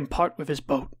and had him part with his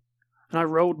boat, and I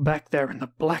rowed back there in the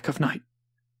black of night.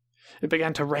 It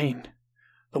began to rain.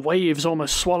 The waves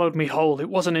almost swallowed me whole. It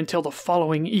wasn't until the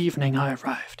following evening I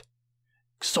arrived,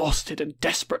 exhausted and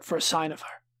desperate for a sign of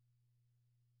her.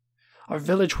 Our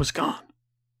village was gone.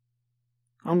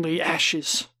 Only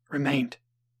ashes remained.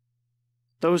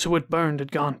 Those who had burned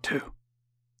had gone too.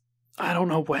 I don't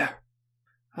know where.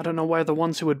 I don't know where the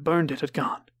ones who had burned it had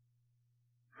gone.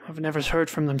 I've never heard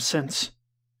from them since.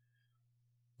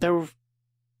 There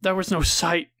was no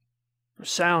sight or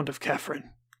sound of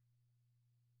Catherine.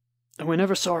 And we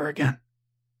never saw her again.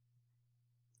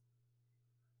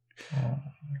 Oh,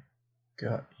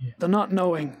 God. Yeah. The not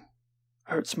knowing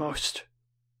hurts most.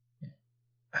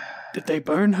 Did they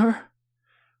burn her?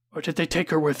 Or did they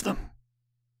take her with them?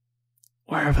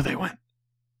 Wherever they went.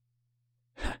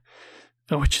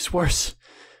 Which is worse.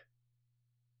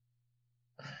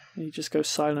 And he just goes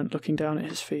silent, looking down at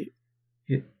his feet.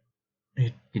 You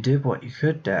did what you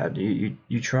could, Dad.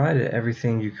 You tried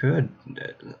everything you could.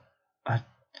 I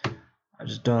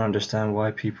just don't understand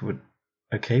why people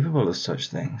are capable of such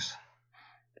things.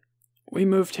 We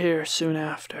moved here soon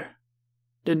after.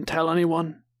 Didn't tell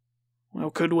anyone. Well,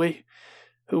 could we?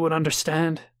 Who would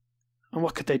understand? And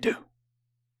what could they do?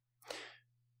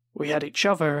 We had each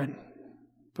other,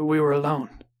 but we were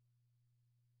alone.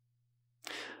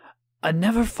 I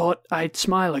never thought I'd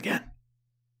smile again.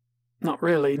 Not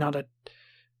really, not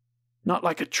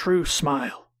like a true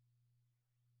smile.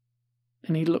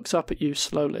 And he looks up at you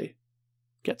slowly,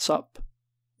 gets up,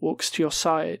 walks to your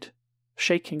side.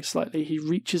 Shaking slightly, he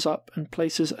reaches up and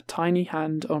places a tiny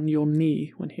hand on your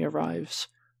knee when he arrives,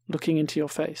 looking into your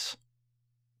face.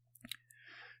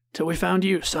 Till we found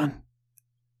you, son.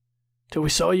 Till we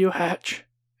saw you hatch,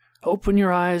 open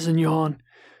your eyes and yawn.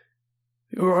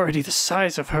 You were already the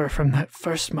size of her from that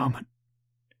first moment.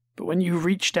 But when you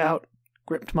reached out,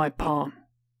 gripped my palm,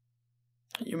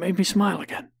 you made me smile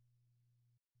again.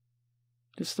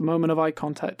 Just a moment of eye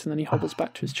contact, and then he hobbles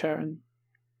back to his chair and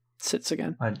sits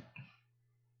again. I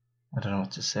don't know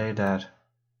what to say, Dad.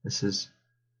 This is...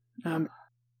 I'm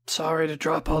sorry to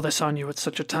drop all this on you at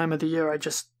such a time of the year.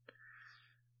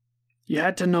 You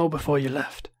had to know before you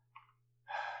left.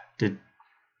 Did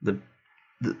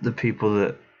the people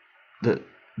that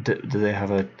do they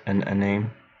have a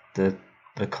name? The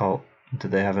cult, do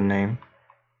they have a name?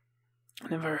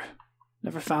 Never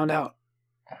found out.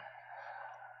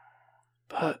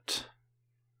 But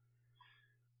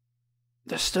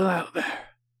they're still out there.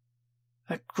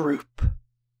 That group.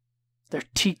 Their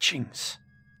teachings.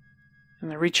 And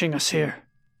they're reaching us here.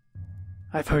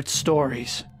 I've heard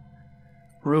stories.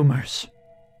 Rumors.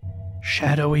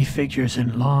 Shadowy figures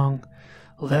in long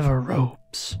leather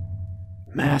robes.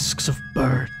 Masks of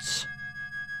birds.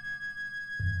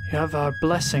 You have our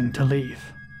blessing to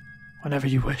leave whenever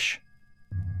you wish.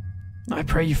 I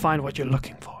pray you find what you're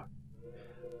looking for,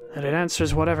 that it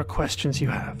answers whatever questions you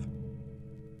have.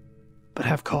 But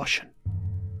have caution.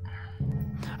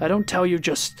 I don't tell you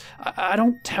this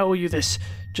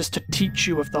just to teach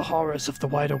you of the horrors of the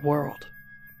wider world,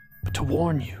 but to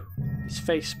warn you. His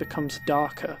face becomes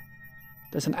darker.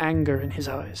 There's an anger in his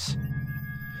eyes.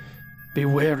 Be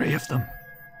wary of them.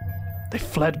 They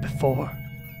fled before.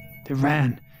 They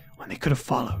ran when they could have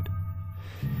followed.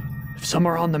 If some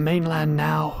are on the mainland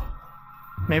now,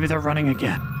 maybe they're running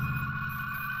again.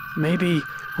 Maybe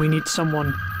we need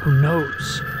someone who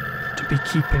knows to be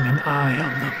keeping an eye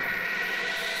on them.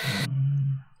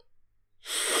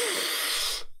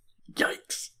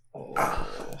 Yikes.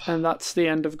 And that's the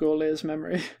end of Gorlear's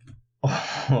memory.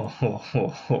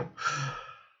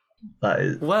 That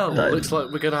is... Well, looks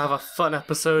like we're going to have a fun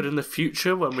episode in the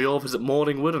future when we all visit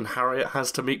Morningwood and Harriet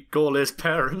has to meet Gorlear's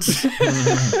parents.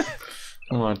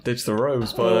 I want to ditch the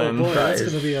rose, but Oh boy, that's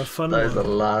going to be a fun That one. is the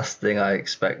last thing I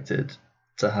expected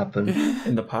to happen.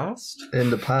 in the past?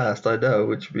 In the past, I know,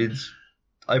 which means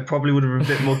I probably would have been a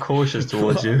bit more cautious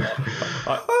towards you.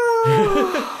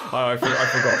 I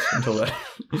forgot until then.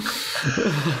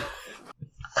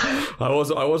 I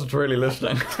wasn't really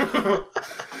listening.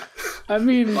 I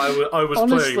mean, I was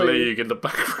honestly, playing League in the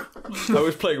background. I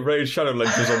was playing Raid Shadow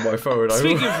Legends on my phone.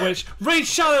 Speaking of which, Raid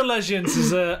Shadow Legends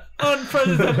is a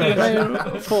unprecedented.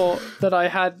 I thought that I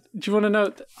had. Do you want to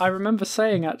know? I remember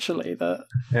saying actually that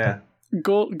Yeah.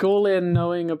 Gorlear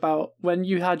knowing about when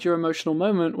you had your emotional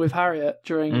moment with Harriet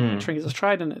during Trinket's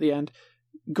Trident at the end.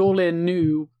 Gorlear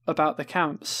knew about the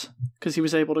camps because he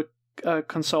was able to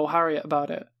console Harriet about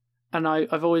it. And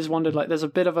I've always wondered, like, there's a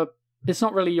bit of a... It's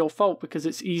not really your fault because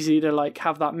it's easy to, like,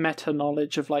 have that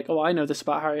meta-knowledge of, like, oh, I know this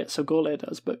about Harriet, so Gorlear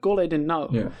does. But Gorlear didn't know.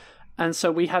 Yeah. And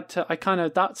so we had to...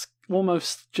 That's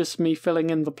almost just me filling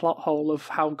in the plot hole of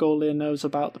how Gorlear knows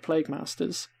about the Plague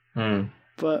Masters.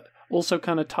 But also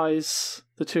kind of ties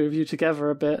the two of you together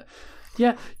a bit.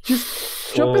 Yeah,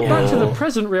 just jumping back to the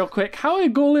present real quick. How are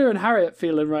Gorlear and Harriet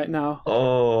feeling right now?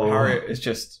 Oh. Harriet is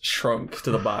just shrunk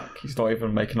to the back. He's not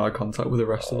even making eye contact with the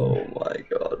rest of them. Oh my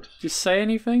god. Do you say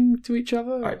anything to each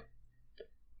other?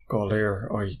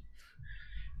 Gorlear,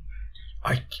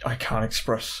 I can't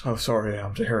express how sorry I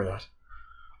am to hear that.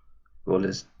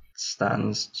 Gorlear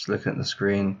stands, just looking at the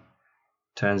screen,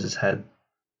 turns his head.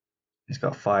 He's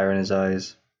got fire in his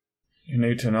eyes. You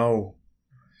need to know,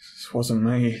 this wasn't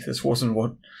me. This wasn't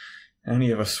what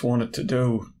any of us wanted to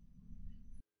do.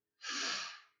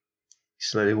 He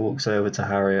slowly walks over to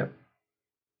Harriet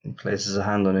and places a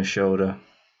hand on his shoulder,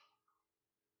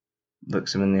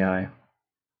 looks him in the eye,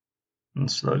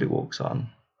 and slowly walks on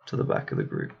to the back of the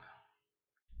group.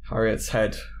 Harriet's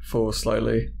head falls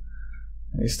slightly,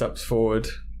 and he steps forward,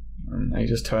 and he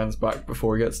just turns back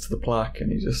before he gets to the plaque,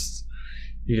 and he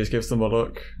just gives them a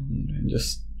look, and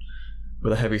just,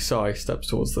 with a heavy sigh, steps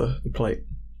towards the plate.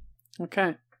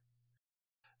 Okay.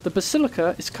 The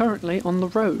Basilica is currently on the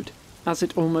road, as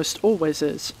it almost always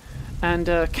is, and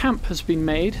a camp has been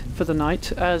made for the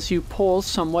night as you pause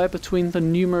somewhere between the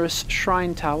numerous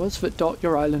shrine towers that dot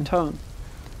your island home.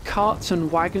 Carts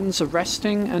and wagons are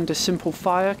resting, and a simple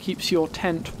fire keeps your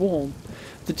tent warm.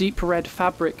 The deep red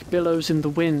fabric billows in the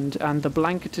wind, and the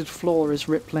blanketed floor is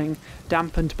rippling,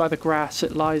 dampened by the grass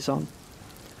it lies on.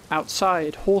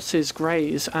 Outside, horses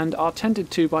graze and are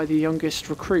tended to by the youngest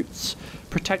recruits,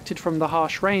 protected from the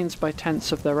harsh rains by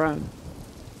tents of their own.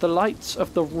 The lights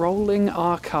of the Rolling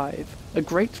Archive, a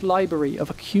great library of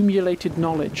accumulated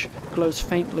knowledge, glows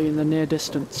faintly in the near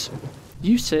distance.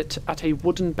 You sit at a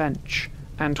wooden bench,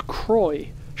 and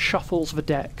Croy shuffles the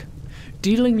deck,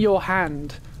 dealing your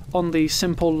hand on the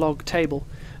simple log table,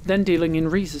 then dealing in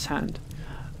Reese's hand.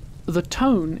 The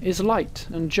tone is light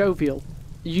and jovial.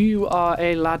 You are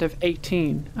a lad of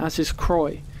 18, as is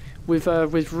Croy,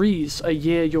 with Reese a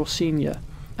year your senior,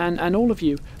 and all of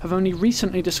you have only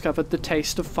recently discovered the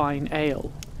taste of fine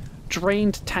ale.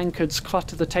 Drained tankards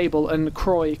clutter the table, and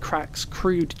Croy cracks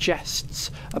crude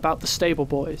jests about the stable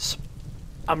boys.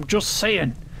 I'm just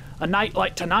saying, a night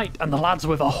like tonight and the lad's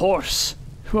with a horse.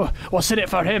 What's in it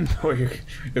for him?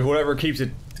 If whatever keeps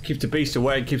the beast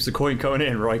away and keeps the coin coming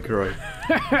in, right?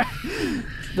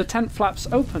 The tent flaps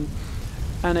open,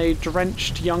 and a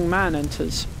drenched young man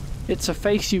enters. It's a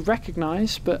face you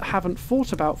recognise, but haven't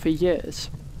thought about for years.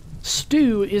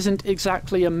 Stu isn't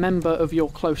exactly a member of your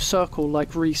close circle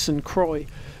like Reese and Croy,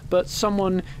 but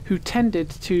someone who tended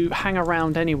to hang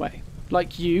around anyway.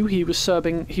 Like you, he was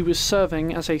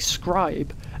serving as a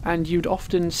scribe, and you'd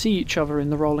often see each other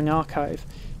in the rolling archive.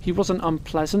 He wasn't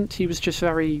unpleasant, he was just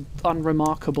very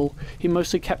unremarkable. He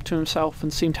mostly kept to himself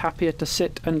and seemed happier to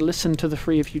sit and listen to the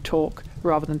three of you talk,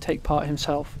 rather than take part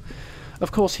himself.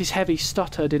 Of course, his heavy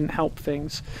stutter didn't help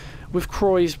things. With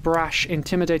Croy's brash,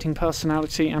 intimidating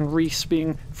personality and Reese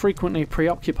being frequently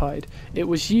preoccupied, it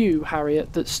was you,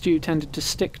 Harriet, that Stu tended to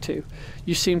stick to.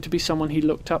 You seemed to be someone he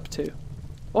looked up to.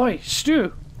 Oi,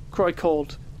 Stu! Croy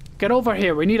called. Get over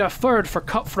here, we need a third for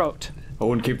Cutthroat. I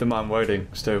wouldn't keep the man waiting,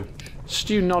 Stu.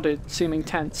 Stu nodded, seeming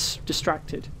tense,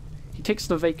 distracted. He takes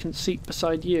the vacant seat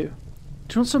beside you.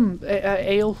 Do you want some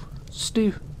ale,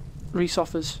 Stu? Reese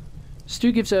offers.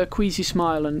 Stu gives a queasy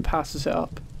smile and passes it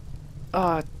up.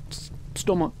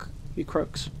 Stomach, he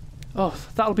croaks. Oh,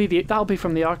 that'll be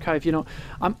from the archive, you know.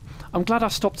 I'm glad I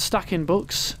stopped stacking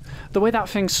books. The way that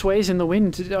thing sways in the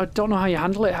wind, I don't know how you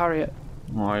handle it, Harriet.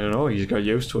 Oh, I don't know, you just got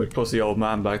used to it. Plus the old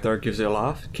man back there gives you a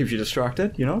laugh, keeps you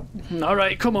distracted, you know?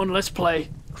 Alright, come on, let's play.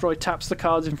 Croy taps the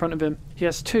cards in front of him. He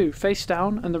has 2, face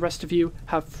down, and the rest of you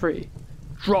have 3.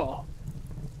 Draw.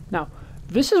 Now,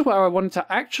 this is where I wanted to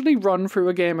actually run through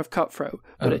a game of Cutthroat,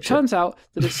 but it turns out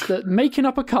that making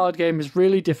up a card game is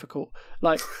really difficult.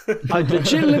 Like, I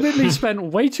legitimately spent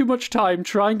way too much time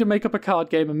trying to make up a card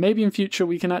game, and maybe in future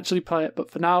we can actually play it, but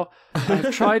for now,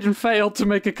 I've tried and failed to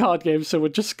make a card game, so we're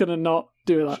just going to not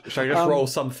do that. Should I just roll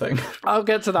something? I'll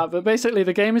get to that, but basically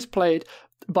the game is played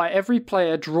by every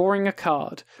player drawing a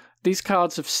card. These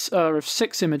cards are of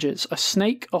 6 images: a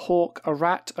snake, a hawk, a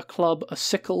rat, a club, a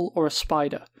sickle, or a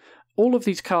spider. All of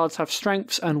these cards have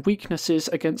strengths and weaknesses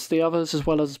against the others, as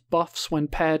well as buffs when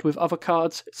paired with other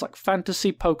cards. It's like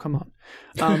fantasy Pokemon.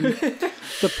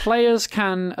 The players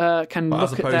can look at their...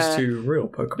 As opposed to real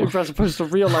Pokemon. As opposed to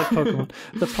real-life Pokemon.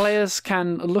 The players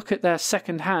can look at their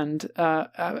second hand.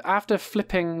 After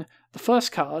flipping the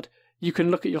first card, you can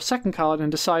look at your second card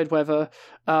and decide whether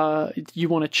you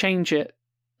want to change it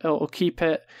or keep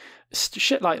it.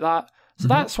 Shit like that. So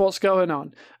that's what's going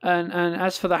on. And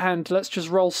as for the hand, let's just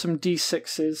roll some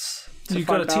d6s. You've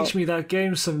got to teach me that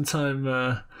game sometime.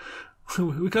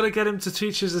 We've got to get him to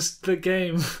teach us the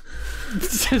game.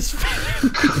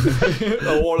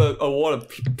 I want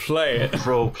to play it.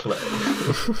 Role play.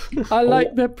 I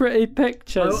like the pretty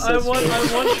pictures. I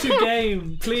want to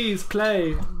game. Please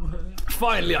play.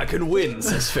 Finally, I can win,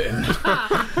 says Finn.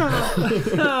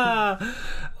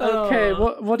 Okay,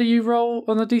 what do you roll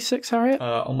on the d6, Harriet?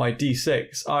 On my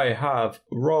d6, I have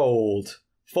rolled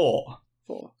 4.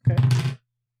 4, okay.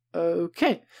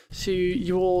 Okay, so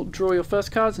you all draw your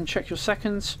first cards and check your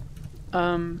seconds.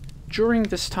 During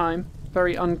this time,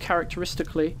 very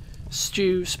uncharacteristically,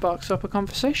 Stu sparks up a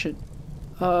conversation.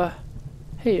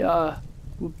 Hey,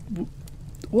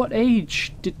 what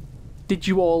age did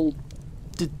you all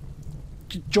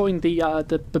join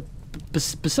the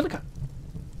Basilica?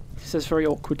 He says very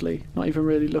awkwardly, not even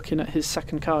really looking at his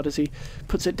second card as he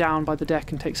puts it down by the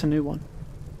deck and takes a new one.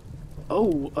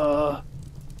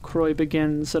 Croy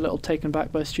begins, a little taken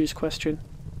back by Stu's question.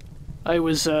 I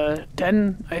was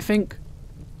 10, I think.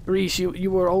 Reese,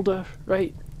 you were older,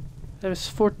 right? I was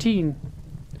 14.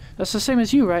 That's the same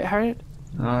as you, right, Harriet?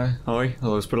 Aye,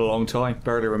 although it's been a long time.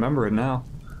 Barely remember it now.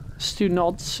 Stu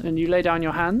nods, and you lay down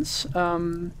your hands.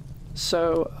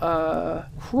 So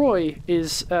Croy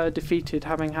is defeated,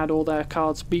 having had all their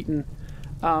cards beaten.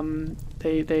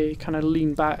 They kind of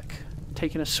lean back,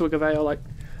 taking a swig of ale, like,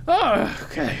 oh,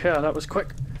 okay, yeah, that was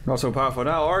quick. Not so powerful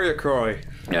now, are you, Croy?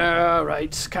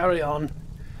 Right, carry on.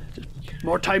 Just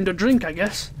more time to drink, I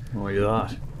guess. Why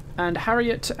that? And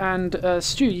Harriet and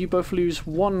Stu, you both lose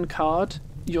 1 card.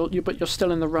 But you're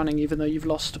still in the running, even though you've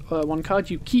lost 1 card.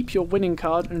 You keep your winning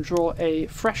card and draw a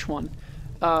fresh one.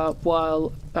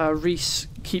 While Reese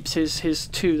keeps his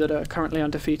 2 that are currently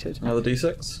undefeated. Another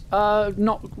d6?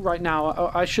 Not right now.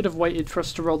 I should have waited for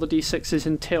us to roll the d6s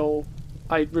until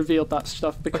I revealed that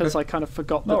stuff, because I kind of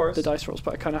forgot the dice rolls,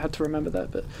 but I kind of had to remember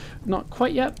that, but not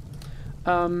quite yet.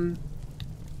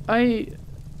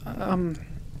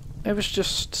 I was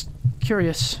just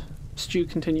curious. Stu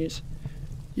continues.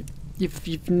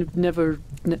 You've never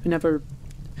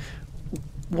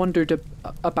wondered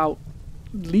about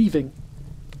leaving.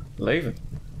 Leaving?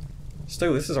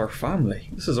 Stu, this is our family.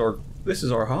 This is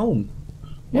our home.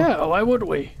 Yeah, why would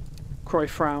we? Croy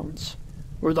frowns.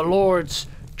 We're the Lord's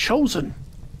chosen.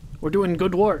 We're doing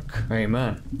good work.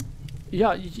 Amen.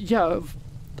 Yeah,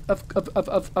 of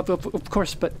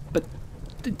course, but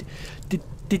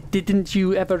didn't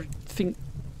you ever think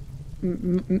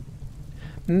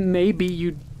maybe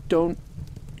you don't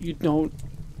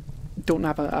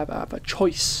have a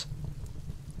choice?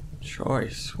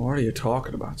 Choice? What are you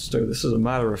talking about, Stu? This is a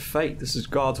matter of fate. This is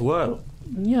God's will.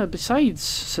 Yeah, besides,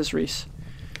 says Reese,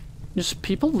 just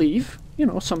people leave. You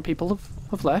know, some people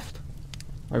have left.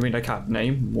 I mean, I can't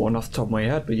name one off the top of my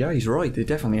head, but yeah, he's right. They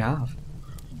definitely have.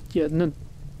 Yeah,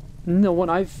 no one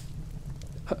I've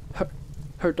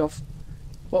heard of.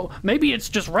 Well, maybe it's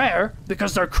just rare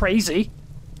because they're crazy.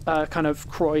 Kind of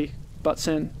Croy butts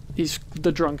in. He's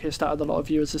the drunkest out of the lot of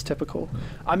you, as is typical.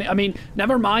 I mean,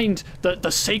 never mind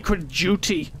the sacred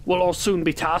duty we'll all soon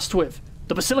be tasked with.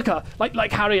 The Basilica,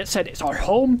 like Harriet said, it's our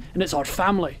home and it's our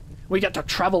family. We get to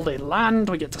travel the land,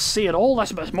 we get to see it all.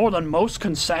 That's more than most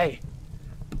can say.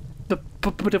 But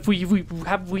if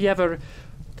have we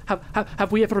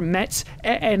ever met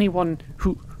anyone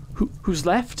who's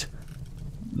left?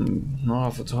 Not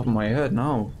off the top of my head,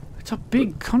 no. It's a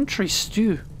big country,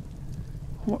 Stu.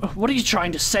 What are you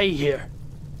trying to say here?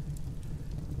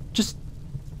 Just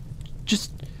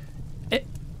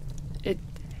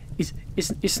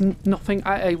it's nothing.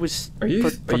 I was. Are you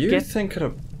thinking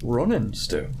of running,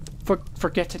 Stu?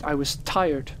 Forget it. I was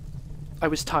tired.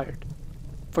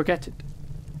 Forget it.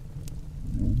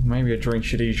 Maybe a drink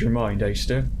should ease your mind, eh,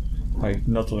 Stu? I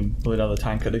nudge him with another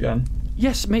tankard again.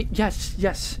 Yes, mate.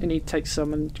 Yes. And he takes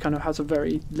some and kind of has a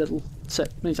very little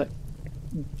sip. And he's like,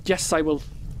 "Yes, I will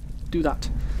do that."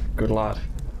 Good lad.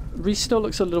 Reese still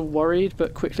looks a little worried,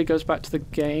 but quickly goes back to the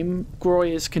game.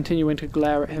 Groy is continuing to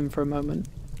glare at him for a moment,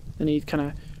 and he kind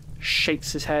of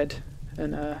shakes his head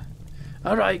and,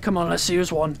 all right, come on, let's see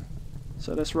who's won.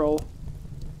 So let's roll.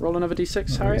 Roll another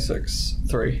d6, Harry. D6.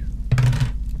 3.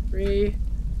 3.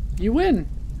 You win.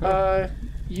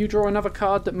 You draw another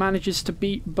card that manages to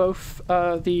beat both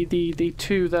the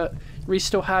two that Reese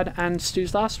still had and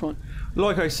Stu's last one.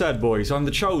 Like I said, boys, I'm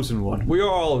the chosen one. We are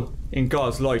all in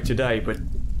God's light today, but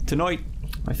tonight,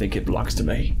 I think it belongs to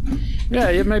me.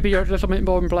 Yeah, maybe you're a little bit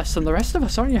more blessed than the rest of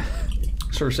us, aren't you?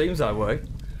 Sure seems that way.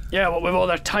 Yeah, what with all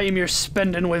that time you're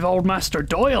spending with old Master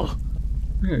Doyle.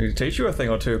 He'll teach you a thing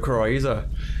or two, Croy. He's a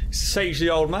sagely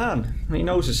old man. He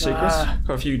knows his secrets. Got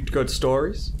a few good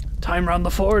stories. Time round the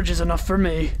forge is enough for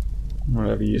me.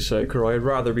 Whatever you say, Croy. I'd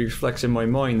rather be flexing my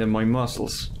mind than my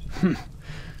muscles. We're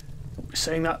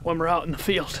saying that when we're out in the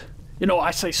field. You know,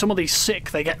 I say some of these sick,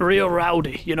 they get real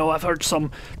rowdy. You know, I've heard some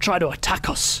try to attack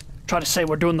us, try to say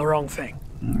we're doing the wrong thing.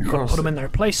 Gotta put them in their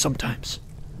place sometimes.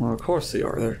 Well, of course they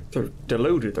are. They're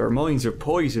deluded. Their minds are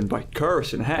poisoned by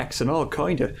curse and hex and all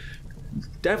kind of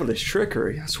devilish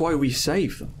trickery. That's why we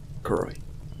save them, Croy.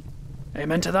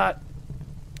 Amen to that.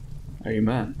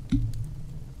 Amen.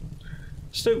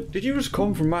 Stu, did you just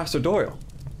come from Master Doyle?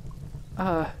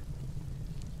 Yeah.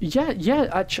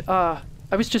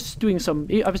 I was just doing some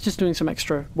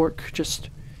extra work. Just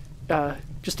a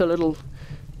little.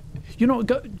 You know,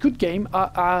 good game.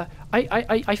 I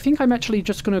think I'm actually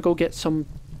just gonna go get some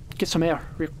air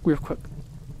real quick.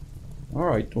 All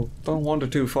right. Well, don't wander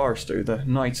too far, Stu. The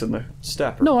nights in the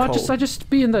steppe are No, cold. I just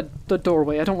be in the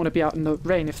doorway. I don't want to be out in the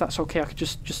rain. If that's okay, I could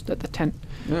just at the tent.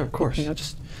 Yeah, of course. I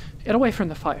just get away from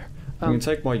the fire. You can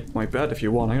take my bed if you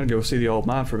want. I'm gonna go see the old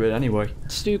man for a bit anyway.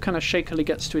 Stu kind of shakily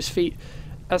gets to his feet.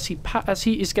 As he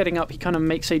is getting up, he kind of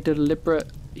makes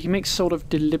sort of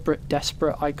deliberate,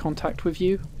 desperate eye contact with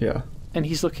you. Yeah. And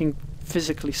he's looking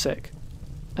physically sick.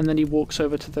 And then he walks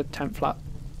over to the tent flap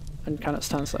and kind of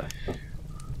stands there.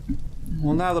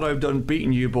 Well, now that I've done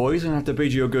beating you boys, I have to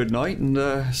bid you a good night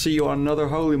and see you on another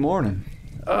holy morning.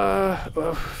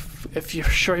 Well, if you're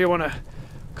sure you want to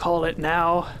call it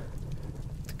now,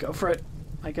 go for it,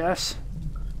 I guess.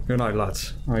 Good night,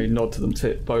 lads. I nod to them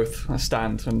both. I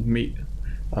stand and meet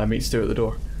Stu at the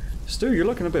door. Stu, you're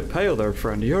looking a bit pale there,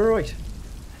 friend. Are you alright?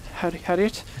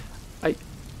 Harriet, I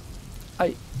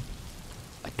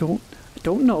don't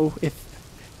know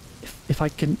if I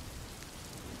can.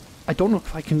 I don't know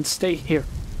if I can stay here.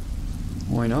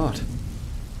 Why not?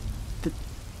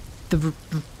 The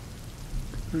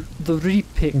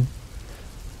reaping.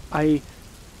 I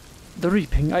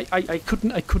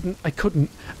couldn't. I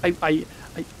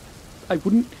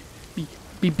wouldn't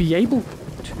be be able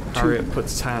to. Harriet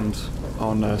puts his hand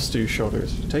on Stu's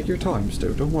shoulders. Take your time,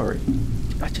 Stu. Don't worry.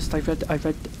 I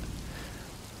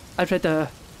read a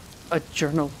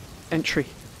journal entry.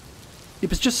 It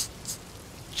was just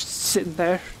sitting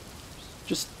there,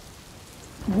 just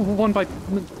one by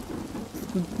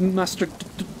Master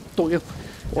Doyle.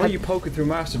 Why are you poking through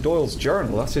Master Doyle's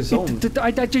journal? That's his own.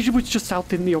 It was just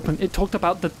out in the open. It talked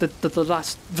about the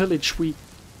last village we.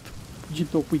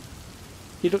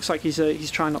 He looks like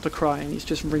he's trying not to cry, and he's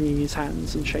just wringing his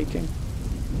hands and shaking.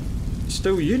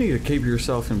 Stu, you need to keep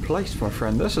yourself in place, my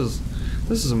friend. This is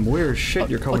some weird shit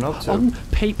you're coming up to.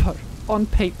 On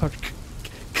paper,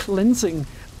 cleansing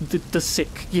the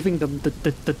sick, giving them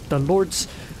the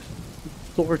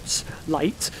Lord's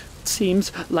light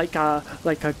seems like a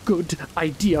good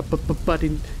idea, but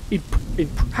in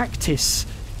practice,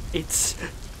 it's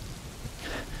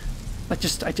I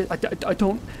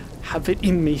don't have it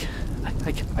in me.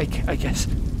 I guess.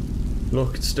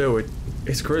 Look, Stu,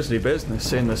 it's grisly business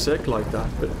seeing the sick like that,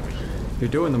 but you're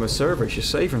doing them a service. You're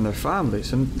saving their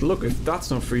families. And look, if that's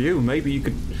not for you, maybe you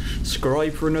could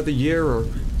scribe for another year or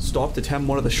stop to tend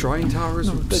one of the shrine towers.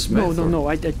 No.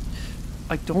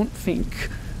 I don't think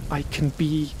I can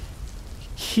be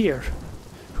here,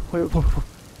 where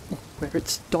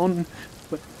it's done,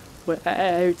 where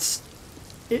it's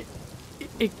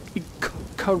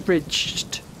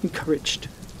encouraged.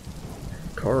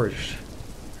 Encouraged?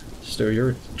 Stu,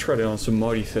 you're treading on some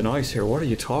mighty thin ice here. What are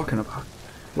you talking about?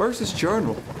 Where's this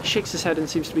journal? He shakes his head and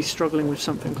seems to be struggling with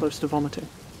something close to vomiting.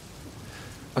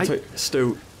 I tell you,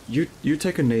 Stu, you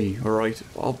take a knee, all right?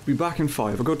 I'll be back in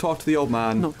 5. I'll go talk to the old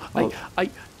man. No,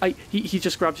 he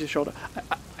just grabs your shoulder.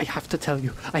 I have to tell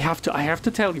you. I have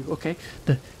to tell you. Okay,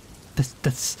 the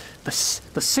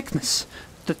sickness,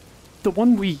 the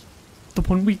one we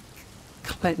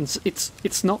cleanse.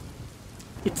 It's not.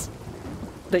 It's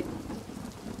like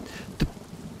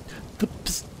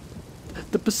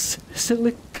the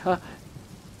basilica.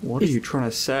 What are you trying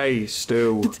to say,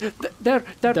 Stu? They're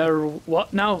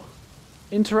what now?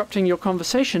 Interrupting your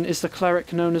conversation is the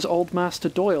cleric known as Old Master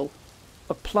Doyle,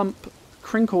 a plump,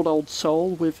 crinkled old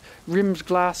soul with rimmed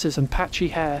glasses and patchy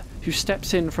hair who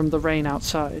steps in from the rain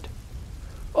outside.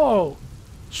 Oh,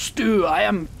 Stu, I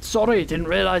am sorry, didn't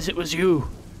realise it was you.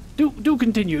 Do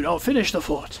continue, now finish the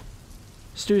thought.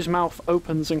 Stu's mouth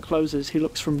opens and closes. He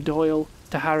looks from Doyle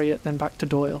to Harriet, then back to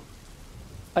Doyle.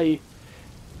 I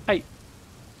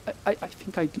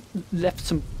think I left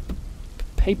some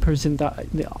papers in the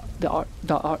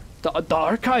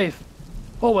archive.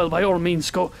 Oh well, by all means,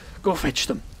 go fetch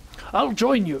them. I'll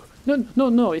join you.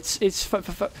 No, it's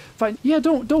fine. Yeah,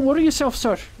 don't worry yourself,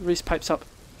 sir. Reese pipes up.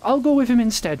 I'll go with him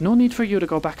instead. No need for you to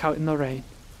go back out in the rain.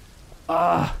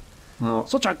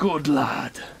 Such a good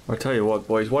lad. I'll tell you what,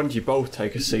 boys, why don't you both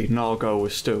take a seat and I'll go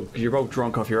with Stu, because you're both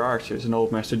drunk off your arches and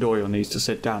old Master Doyle needs to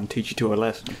sit down and teach you two a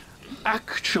lesson.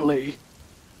 Actually,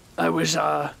 I was,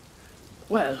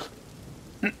 was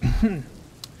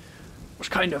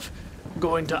kind of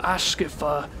going to ask if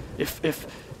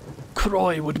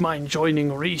Croy would mind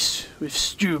joining Reese with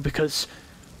Stu, because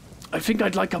I think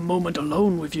I'd like a moment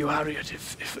alone with you, Harriet,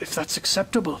 if that's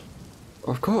acceptable.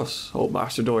 Of course, old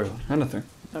Master Doyle. Anything.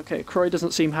 Okay, Croy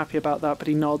doesn't seem happy about that, but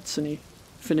he nods and he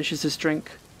finishes his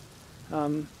drink.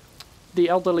 The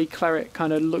elderly cleric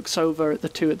kind of looks over at the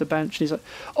two at the bench and he's like,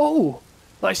 "Oh,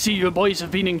 I see you boys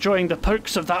have been enjoying the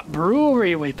perks of that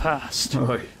brewery we passed.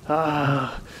 Aye.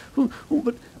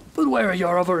 But where are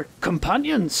your other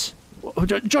companions?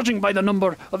 Judging by the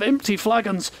number of empty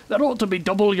flagons, there ought to be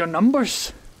double your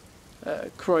numbers."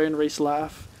 Croy and Reese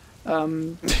laugh.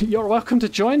 You're welcome to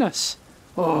join us.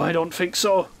 Oh, I don't think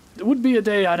so. It would be a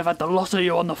day I'd have had the lot of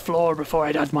you on the floor before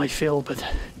I'd had my fill, but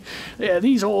yeah,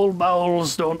 these old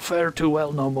bowels don't fare too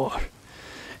well no more.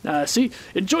 See,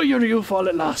 enjoy your youth while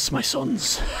it lasts, my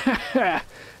sons.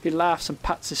 He laughs and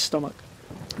pats his stomach.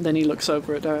 And then he looks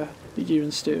over at you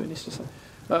and Stu, and he's just like,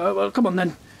 well, come on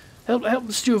then. Help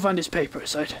Stu find his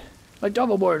papers. I'd have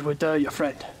a word with your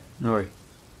friend. Alright.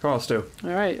 Come on, Stu.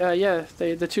 Alright, yeah,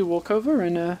 the two walk over,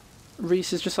 and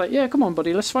Reese is just like, yeah, come on,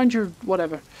 buddy, let's find your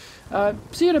whatever.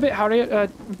 See you in a bit,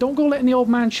 Harriet. Don't go letting the old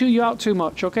man chew you out too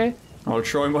much, okay? I'll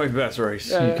try my best, Reese.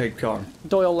 You keep calm.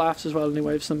 Doyle laughs as well, and he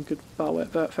waves them good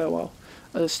farewell.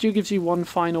 Stu gives you one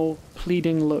final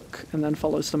pleading look, and then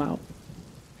follows them out.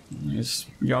 His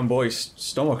young boy's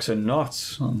stomach's in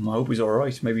knots. I hope he's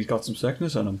alright. Maybe he's got some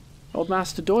sickness in him. Old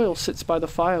Master Doyle sits by the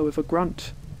fire with a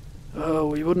grunt. Oh,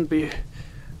 we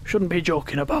shouldn't be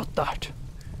joking about that.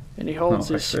 And he holds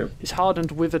his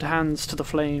hardened, withered hands to the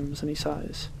flames, and he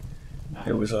sighs.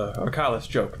 It was a callous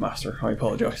joke, Master. I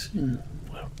apologise.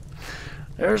 Well,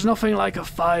 there's nothing like a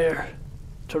fire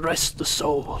to rest the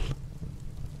soul.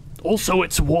 Also,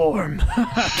 it's warm.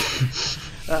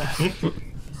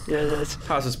 Yeah,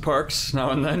 has its perks now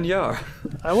and then, yeah.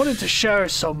 I wanted to share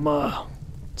some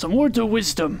words of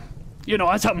wisdom,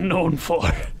 as I'm known for.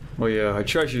 Well, yeah, I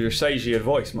treasure your sagely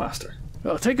advice, Master.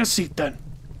 Well, take a seat then.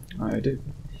 I do.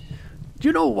 Do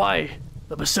you know why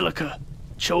the Basilica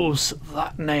chose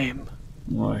that name?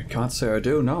 Well, I can't say I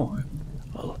do, no.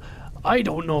 Well, I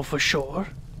don't know for sure.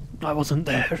 I wasn't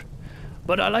there.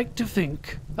 But I like to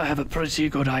think I have a pretty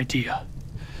good idea.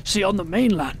 See, on the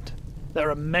mainland, there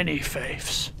are many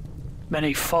faiths.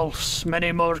 Many false,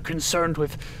 many more concerned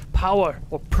with power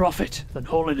or profit than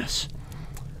holiness.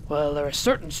 Well, there are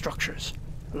certain structures,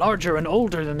 larger and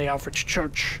older than the average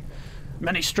church,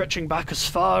 many stretching back as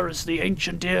far as the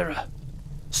ancient era.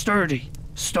 Sturdy,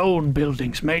 stone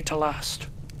buildings made to last,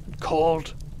 and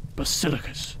called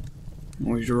basilicas.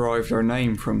 We derived our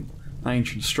name from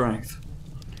ancient strength.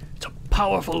 It's a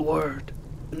powerful word,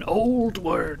 an old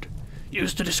word,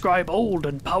 used to describe old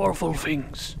and powerful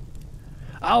things.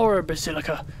 Our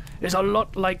basilica is a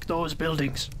lot like those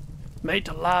buildings, made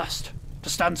to last, to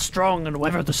stand strong and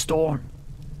weather the storm.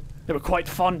 They were quite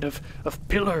fond of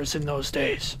pillars in those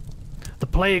days. The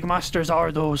Plague Masters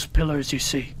are those pillars, you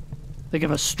see. They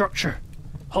give us structure,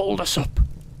 hold us up,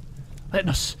 letting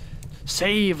us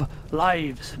save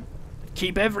lives and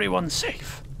keep everyone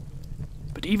safe.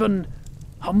 But even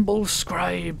humble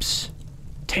scribes,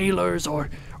 tailors, or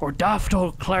daft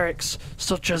old clerics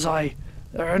such as I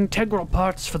are integral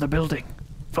parts for the building,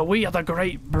 for we are the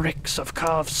great bricks of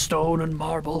carved stone and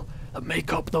marble that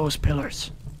make up those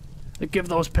pillars, that give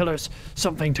those pillars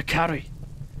something to carry.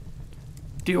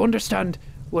 Do you understand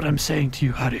what I'm saying to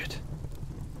you, Harriet?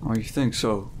 Oh, you think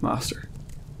so, Master?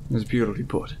 It was beautifully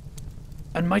put.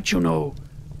 And might you know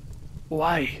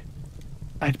why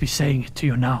I'd be saying it to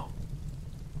you now?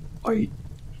 I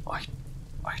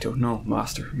don't know,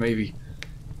 Master. Maybe.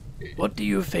 What do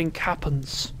you think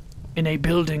happens in a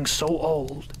building so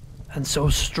old and so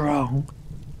strong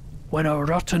when a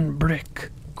rotten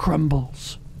brick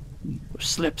crumbles or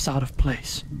slips out of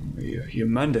place? You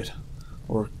mend it,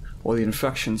 or the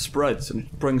infection spreads and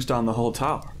it brings down the whole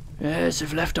tower. Yes,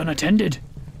 if left unattended,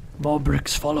 more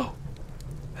bricks follow,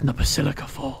 and the basilica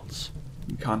falls.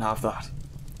 You can't have that.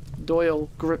 Doyle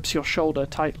grips your shoulder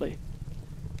tightly.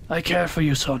 I care for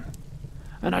you, son,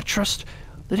 and I trust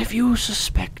that if you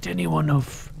suspect anyone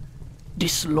of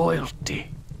disloyalty,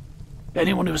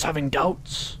 anyone who's having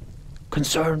doubts,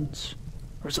 concerns,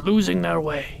 or is losing their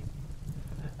way,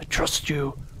 I trust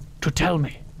you to tell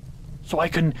me, so I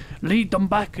can lead them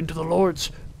back into the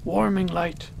Lord's warming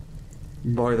light.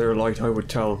 By their light I would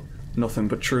tell nothing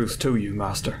but truth to you,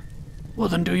 Master. Well,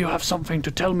 then do you have something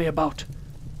to tell me about,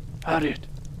 Harriet?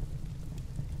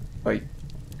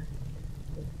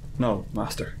 No,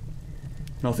 Master.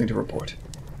 Nothing to report.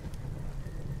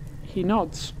 He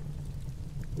nods.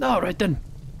 All right then.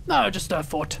 No, just a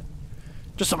thought.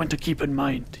 Just something to keep in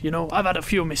mind. I've had a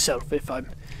few myself, if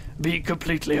I'm being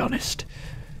completely honest.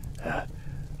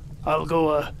 I'll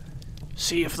go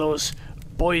see if those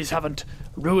boys haven't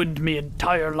ruined me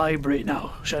entire library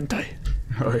now, shan't I?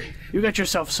 Aye. You get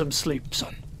yourself some sleep,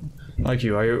 son. Thank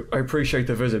you. I appreciate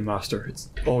the visit, Master. It's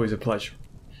always a pleasure.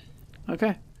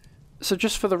 Okay. So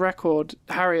just for the record,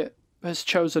 Harriet has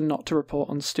chosen not to report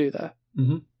on Stu there.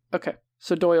 Mm-hmm. Okay.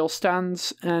 So Doyle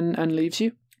stands and leaves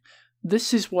you.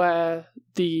 This is where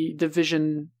the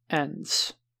vision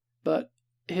ends. But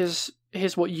here's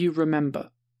what you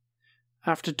remember.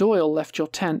 After Doyle left your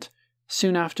tent,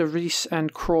 soon after Reese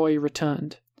and Croy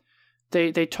returned,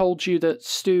 they told you that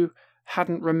Stu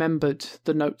hadn't remembered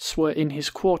the notes were in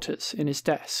his quarters, in his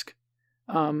desk,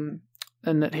 and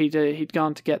that he'd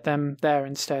gone to get them there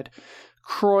instead.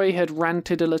 Croy had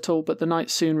ranted a little, but the night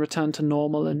soon returned to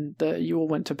normal, and you all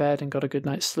went to bed and got a good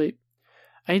night's sleep.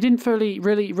 And you didn't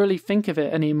really think of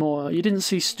it anymore. You didn't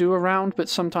see Stu around, but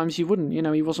sometimes you wouldn't.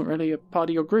 He wasn't really a part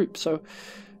of your group, so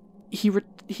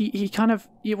he kind of.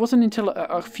 It wasn't until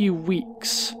a few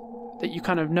weeks that you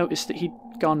kind of noticed that he'd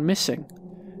gone missing,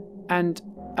 and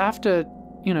after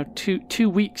 2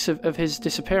 weeks of his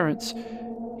disappearance,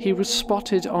 he was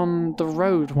spotted on the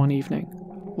road one evening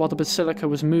while the basilica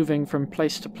was moving from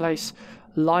place to place,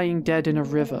 lying dead in a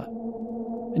river.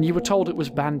 And you were told it was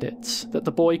bandits, that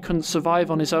the boy couldn't survive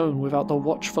on his own without the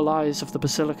watchful eyes of the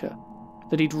basilica,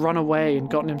 that he'd run away and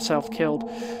gotten himself killed.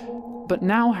 But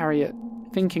now, Harriet,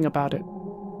 thinking about it,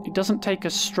 it doesn't take a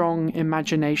strong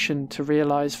imagination to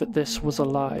realize that this was a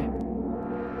lie.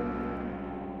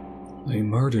 They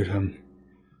murdered him.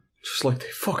 Just like they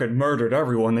fucking murdered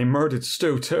everyone. They murdered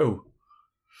Stu too.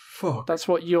 Fuck. That's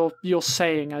what you're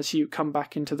saying as you come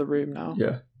back into the room now.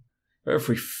 Yeah.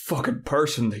 Every fucking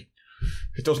person that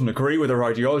doesn't agree with their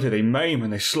ideology, they maim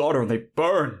and they slaughter and they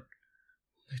burn.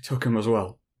 They took him as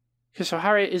well. Okay, so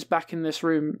Harriet is back in this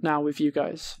room now with you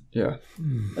guys. Yeah.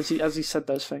 As he said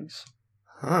those things.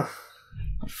 Huh.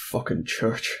 That fucking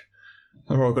church.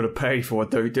 They're all going to pay for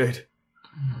what they did.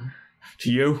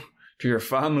 To you, to your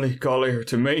family, Collier,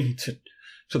 to me,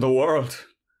 to the world.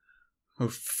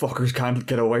 Those fuckers can't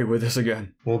get away with this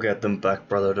again. We'll get them back,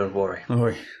 brother, don't worry.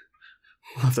 Oi.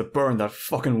 We'll have to burn that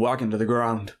fucking wagon to the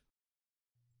ground.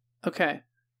 Okay.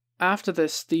 After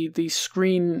this, the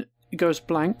screen goes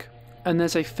blank, and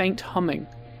there's a faint humming,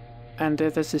 and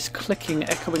there's this clicking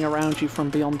echoing around you from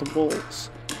beyond the walls.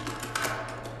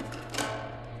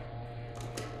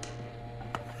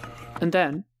 And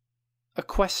then, a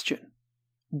question.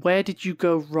 Where did you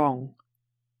go wrong?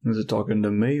 Is it talking to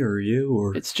me or you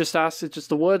or... It's just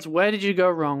the words, where did you go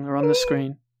wrong, are on the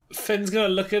screen. Finn's gonna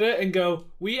look at it and go,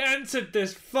 we entered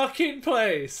this fucking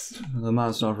place! The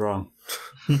man's not wrong.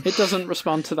 It doesn't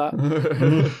respond to that.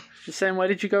 It's saying, where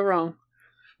did you go wrong?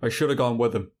 I should have gone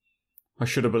with him. I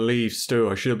should have believed Stu.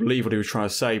 I should have believed what he was trying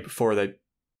to say before they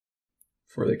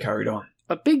carried on.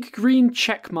 A big green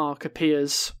check mark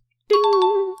appears.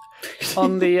 Ding!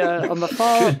 On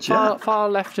the far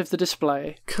left of the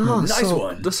display. God, nice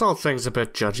one. This whole thing's a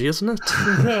bit judgy, isn't it?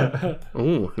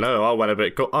 Ooh, no, I went a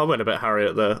bit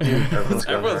Harriet there.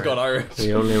 Everyone's got Irish.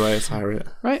 The only way is Harriet.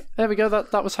 Right, there we go.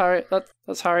 That was Harriet.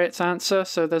 That's Harriet's answer.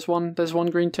 So there's one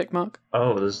green tick mark.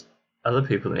 Oh, there's other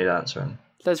people that need answering.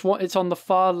 There's one. It's on the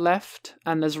far left,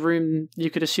 and there's room. You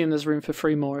could assume there's room for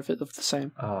 3 more of the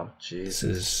same. Oh, Jesus.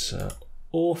 This is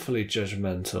awfully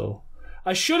judgmental.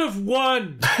 I should have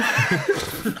won!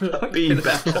 Be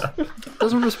better.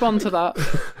 Doesn't respond to that.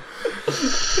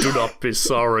 Do not be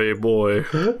sorry, boy.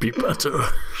 Be better.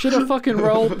 Should have fucking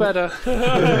rolled better.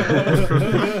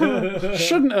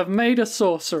 Shouldn't have made a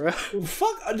sorcerer.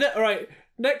 Fuck. Right,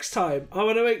 next time, I'm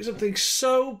going to make something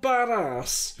so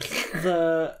badass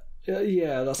that...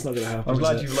 Yeah, that's not going to happen. I'm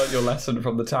glad you've learned your lesson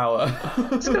from the tower.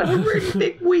 It's going to have a really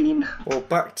big ween. Well,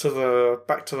 back to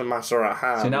the matter at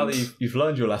hand. So now that you've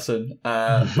learned your lesson,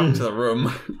 back to the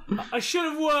room. I should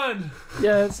have won!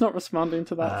 Yeah, it's not responding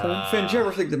to that thing. Finn, do you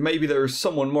ever think that maybe there's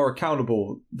someone more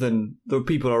accountable than the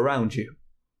people around you?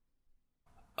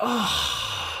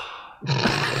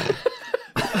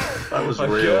 That was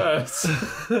real.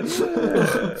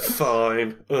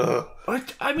 Fine.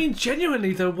 I mean,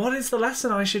 genuinely though, what is the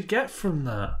lesson I should get from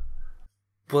that?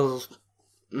 Well,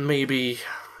 maybe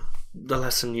the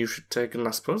lesson you should take, and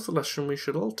I suppose the lesson we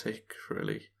should all take,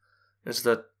 really, is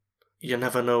that you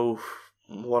never know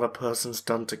what a person's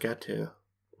done to get here,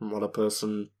 and what a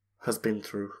person has been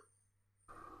through.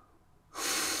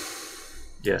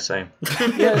 Yeah, same.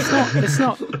 Yeah, it's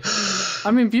not. I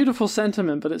mean, beautiful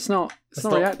sentiment, but it's not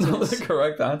reacting. Not the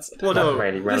correct answer. Well, no,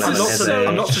 Really relevant,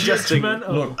 I'm not suggesting.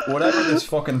 Look, whatever this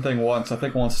fucking thing wants, I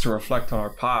think wants to reflect on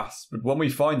our past. But when we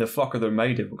find the fucker that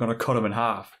made it, we're going to cut him in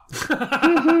half.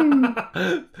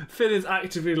 Finn is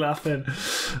actively laughing.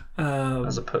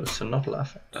 As opposed to not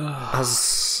laughing.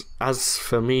 As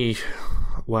for me,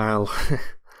 well,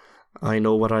 I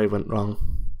know what I went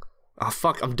wrong. Oh,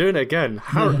 fuck, I'm doing it again.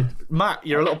 Matt,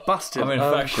 you're a little bastard. I'm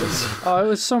infectious. Oh, it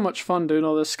was so much fun doing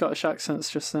all those Scottish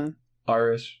accents just then.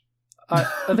 Irish. Are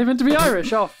they meant to be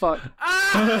Irish? Oh, fuck.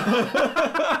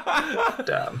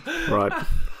 Damn. Right.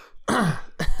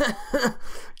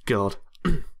 God.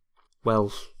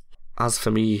 Well, as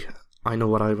for me, I know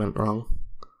what I went wrong.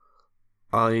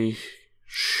 I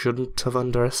shouldn't have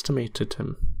underestimated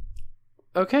him.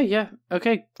 Okay, yeah.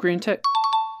 Okay, green tick.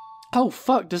 Oh,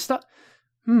 fuck, does that...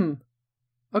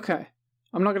 Okay.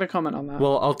 I'm not going to comment on that.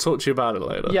 Well, I'll talk to you about it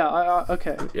later. Yeah,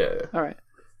 okay. Yeah. Alright.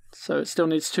 So it still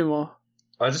needs 2 more.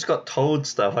 I just got told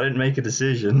stuff. I didn't make a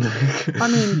decision. I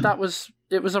mean,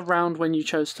 it was around when you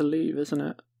chose to leave, isn't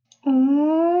it?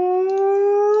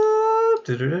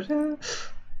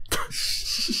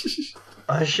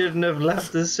 I shouldn't have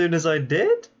left as soon as I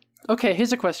did? Okay,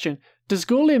 here's a question. Does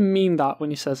Gorlia mean that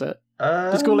when he says it?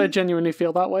 Does Gorlia genuinely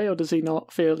feel that way, or does he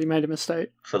not feel he made a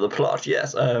mistake? For the plot,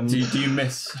 yes. Do you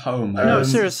miss home? No,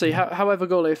 seriously, however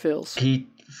Gorlia feels. He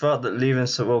felt that leaving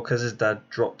so well because his dad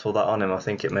dropped all that on him. I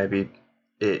think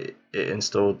it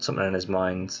installed something in his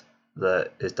mind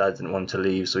that his dad didn't want him to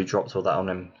leave, so he dropped all that on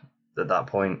him at that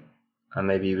point. And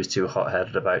maybe he was too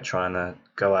hot-headed about trying to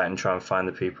go out and try and find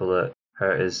the people that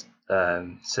hurt his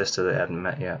sister that he hadn't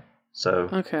met yet. So,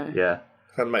 Okay. Yeah.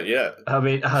 Haven't met yet. I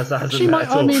mean, hasn't She met might. at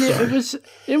all, I mean, sorry.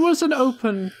 it was an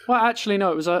open. Well, actually,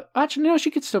 no. It was a. Actually, no.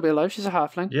 She could still be alive. She's a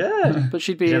halfling. Yeah. But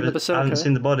she'd be You in the I basilica. haven't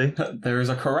seen the body. There is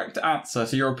a correct answer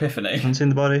to your epiphany. Haven't seen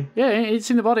the body. Yeah, it's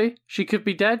in the body. She could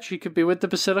be dead. She could be with the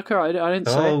basilica. I didn't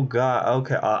say. Oh god.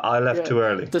 Okay, I left too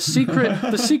early. The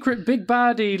secret big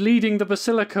baddie leading the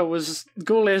basilica was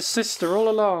Gulle's sister all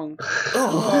along.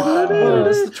 Oh,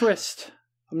 that's the twist.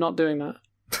 I'm not doing that.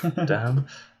 Damn.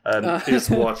 Is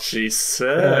what she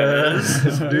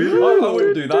says. I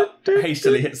wouldn't do that.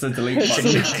 Hastily hits the delete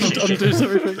button. Undoes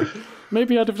everything.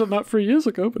 Maybe I'd have done that 3 years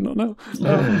ago, but not now.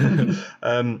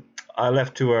 I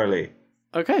left too early.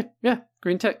 Okay, yeah,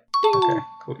 green tick. Okay,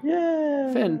 cool.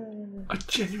 Yeah. Finn, I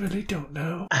genuinely don't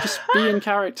know. just be in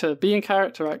character. Be in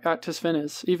character. Act as Finn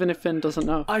is, even if Finn doesn't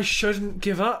know. I shouldn't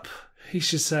give up, he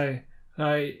should say.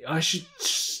 I should...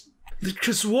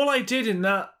 Because all I did in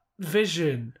that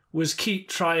vision was keep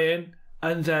trying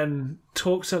and then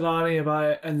talk to Lani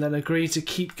about it and then agree to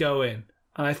keep going.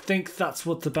 And I think that's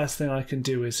what the best thing I can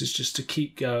do is just to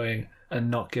keep going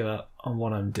and not give up on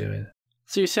what I'm doing.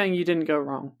 So you're saying you didn't go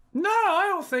wrong? No, I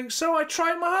don't think so. I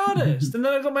tried my hardest and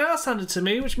then I got my ass handed to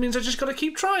me, which means I just got to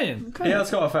keep trying. Okay. Yeah,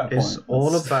 that's got a fair point. It's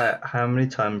all about how many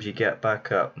times you get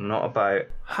back up, not about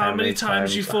How many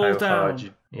times you fall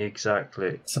down. Exactly.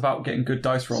 It's about getting good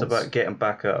dice rolls. It's about getting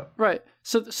back up. Right.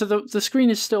 So the screen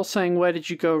is still saying where did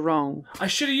you go wrong? I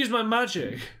should have used my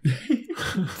magic.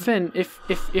 Finn,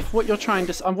 if what you're trying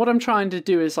to what I'm trying to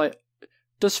do is like,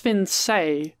 does Finn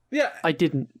say Yeah, I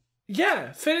didn't?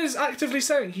 yeah. Finn is actively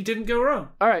saying he didn't go wrong.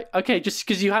 All right, okay, just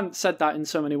because you hadn't said that in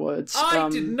so many words. I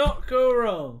did not go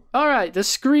wrong. All right, the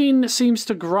screen seems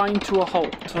to grind to a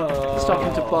halt,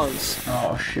 starting to buzz.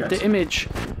 Oh, shit. The image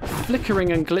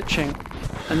flickering and glitching,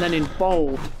 and then in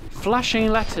bold, flashing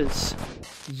letters,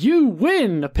 "You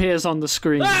win!" appears on the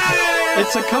screen.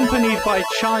 It's accompanied by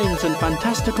chimes and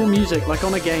fantastical music like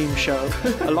on a game show.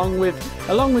 Along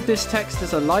with this text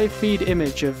is a live feed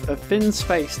image of Finn's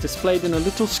face displayed in a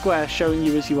little square showing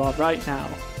you as you are right now.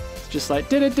 It's just like,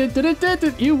 did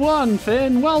you won,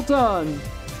 Finn, well done.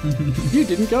 You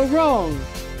didn't go wrong.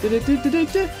 I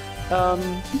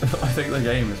think the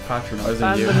game is patronising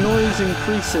And you. the noise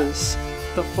increases.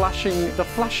 The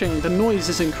noise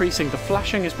is increasing. The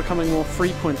flashing is becoming more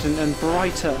frequent and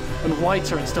brighter and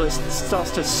whiter until it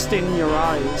starts to sting your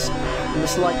eyes. And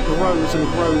this light grows and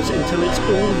grows until it's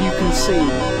all you can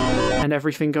see. And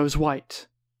everything goes white.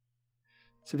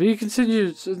 To be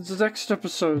continued in the next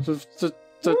episode of the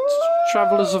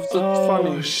Travelers of the Funny.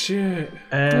 Oh shit.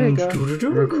 And There you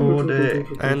record it.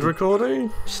 End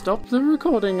recording? Stop the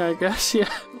recording, I guess. Yeah.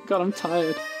 God, I'm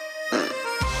tired.